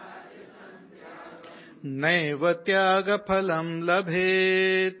naiva tyaga phalam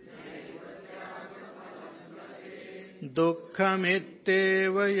labhet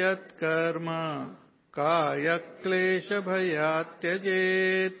dukkhamiteva yat karma kaya klesha bhayat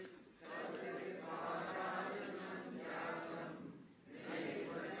tyajet.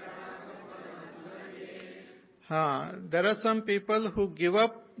 There are some people who give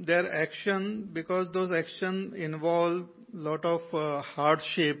up their action because those actions involve lot of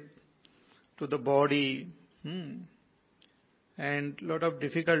hardship to the body and lot of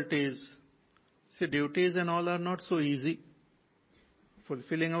difficulties. See, duties and all are not so easy.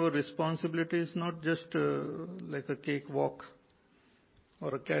 Fulfilling our responsibility is not just like a cakewalk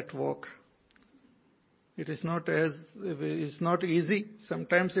or a catwalk. It is not easy.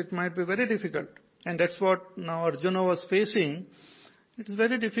 Sometimes it might be very difficult. And that's what now Arjuna was facing. It is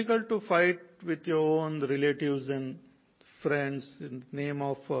very difficult to fight with your own relatives and friends in the name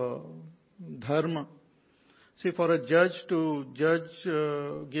of dharma. See, for a judge to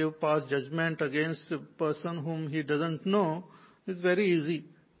pass judgment against a person whom he doesn't know is very easy.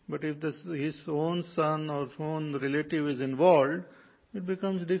 But if his own son or own relative is involved, it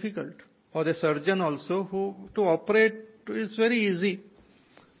becomes difficult. Or a surgeon also, who to operate is very easy.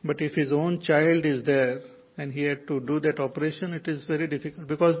 But if his own child is there and he had to do that operation, it is very difficult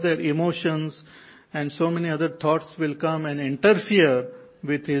because their emotions and so many other thoughts will come and interfere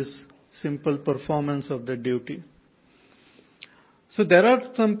with his simple performance of the duty. So there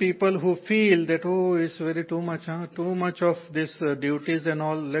are some people who feel that, it's very too much of this duties and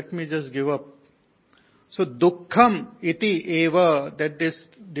all, let me just give up. So dukkham iti eva, that these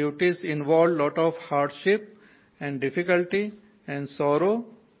duties involve lot of hardship and difficulty and sorrow.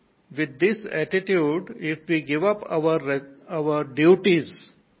 With this attitude, if we give up our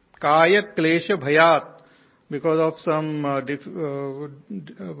duties, kaya klesha bhayat, because of some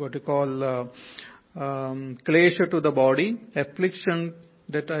klesha to the body, affliction,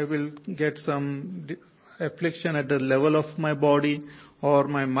 that I will get some affliction at the level of my body or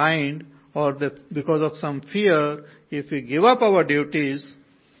my mind, or because of some fear, if we give up our duties,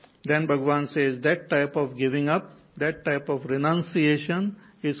 then Bhagavan says that type of giving up, that type of renunciation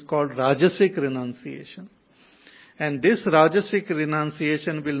is called Rajasic renunciation. And this Rajasic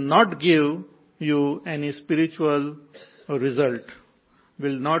renunciation will not give you any spiritual result,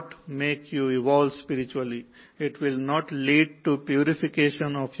 will not make you evolve spiritually. It will not lead to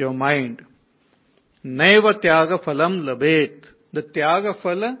purification of your mind. Naiva tyaga phalam labhet. The tyaga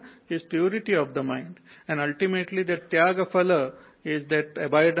phala is purity of the mind. And ultimately that tyaga phala is that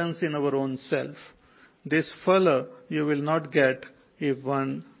abidance in our own self. This phala you will not get if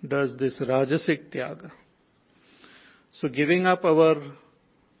one does this Rajasic Tyaga. So giving up our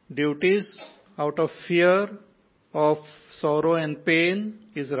duties out of fear of sorrow and pain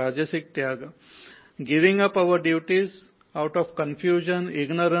is Rajasic Tyaga. Giving up our duties out of confusion,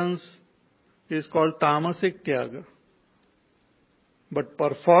 ignorance is called Tamasic Tyaga. But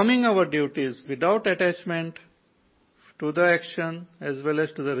performing our duties without attachment to the action as well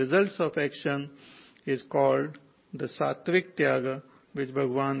as to the results of action is called the Sattvic Tyaga, which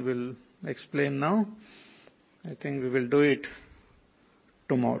Bhagavan will explain now. I think we will do it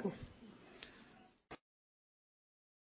tomorrow.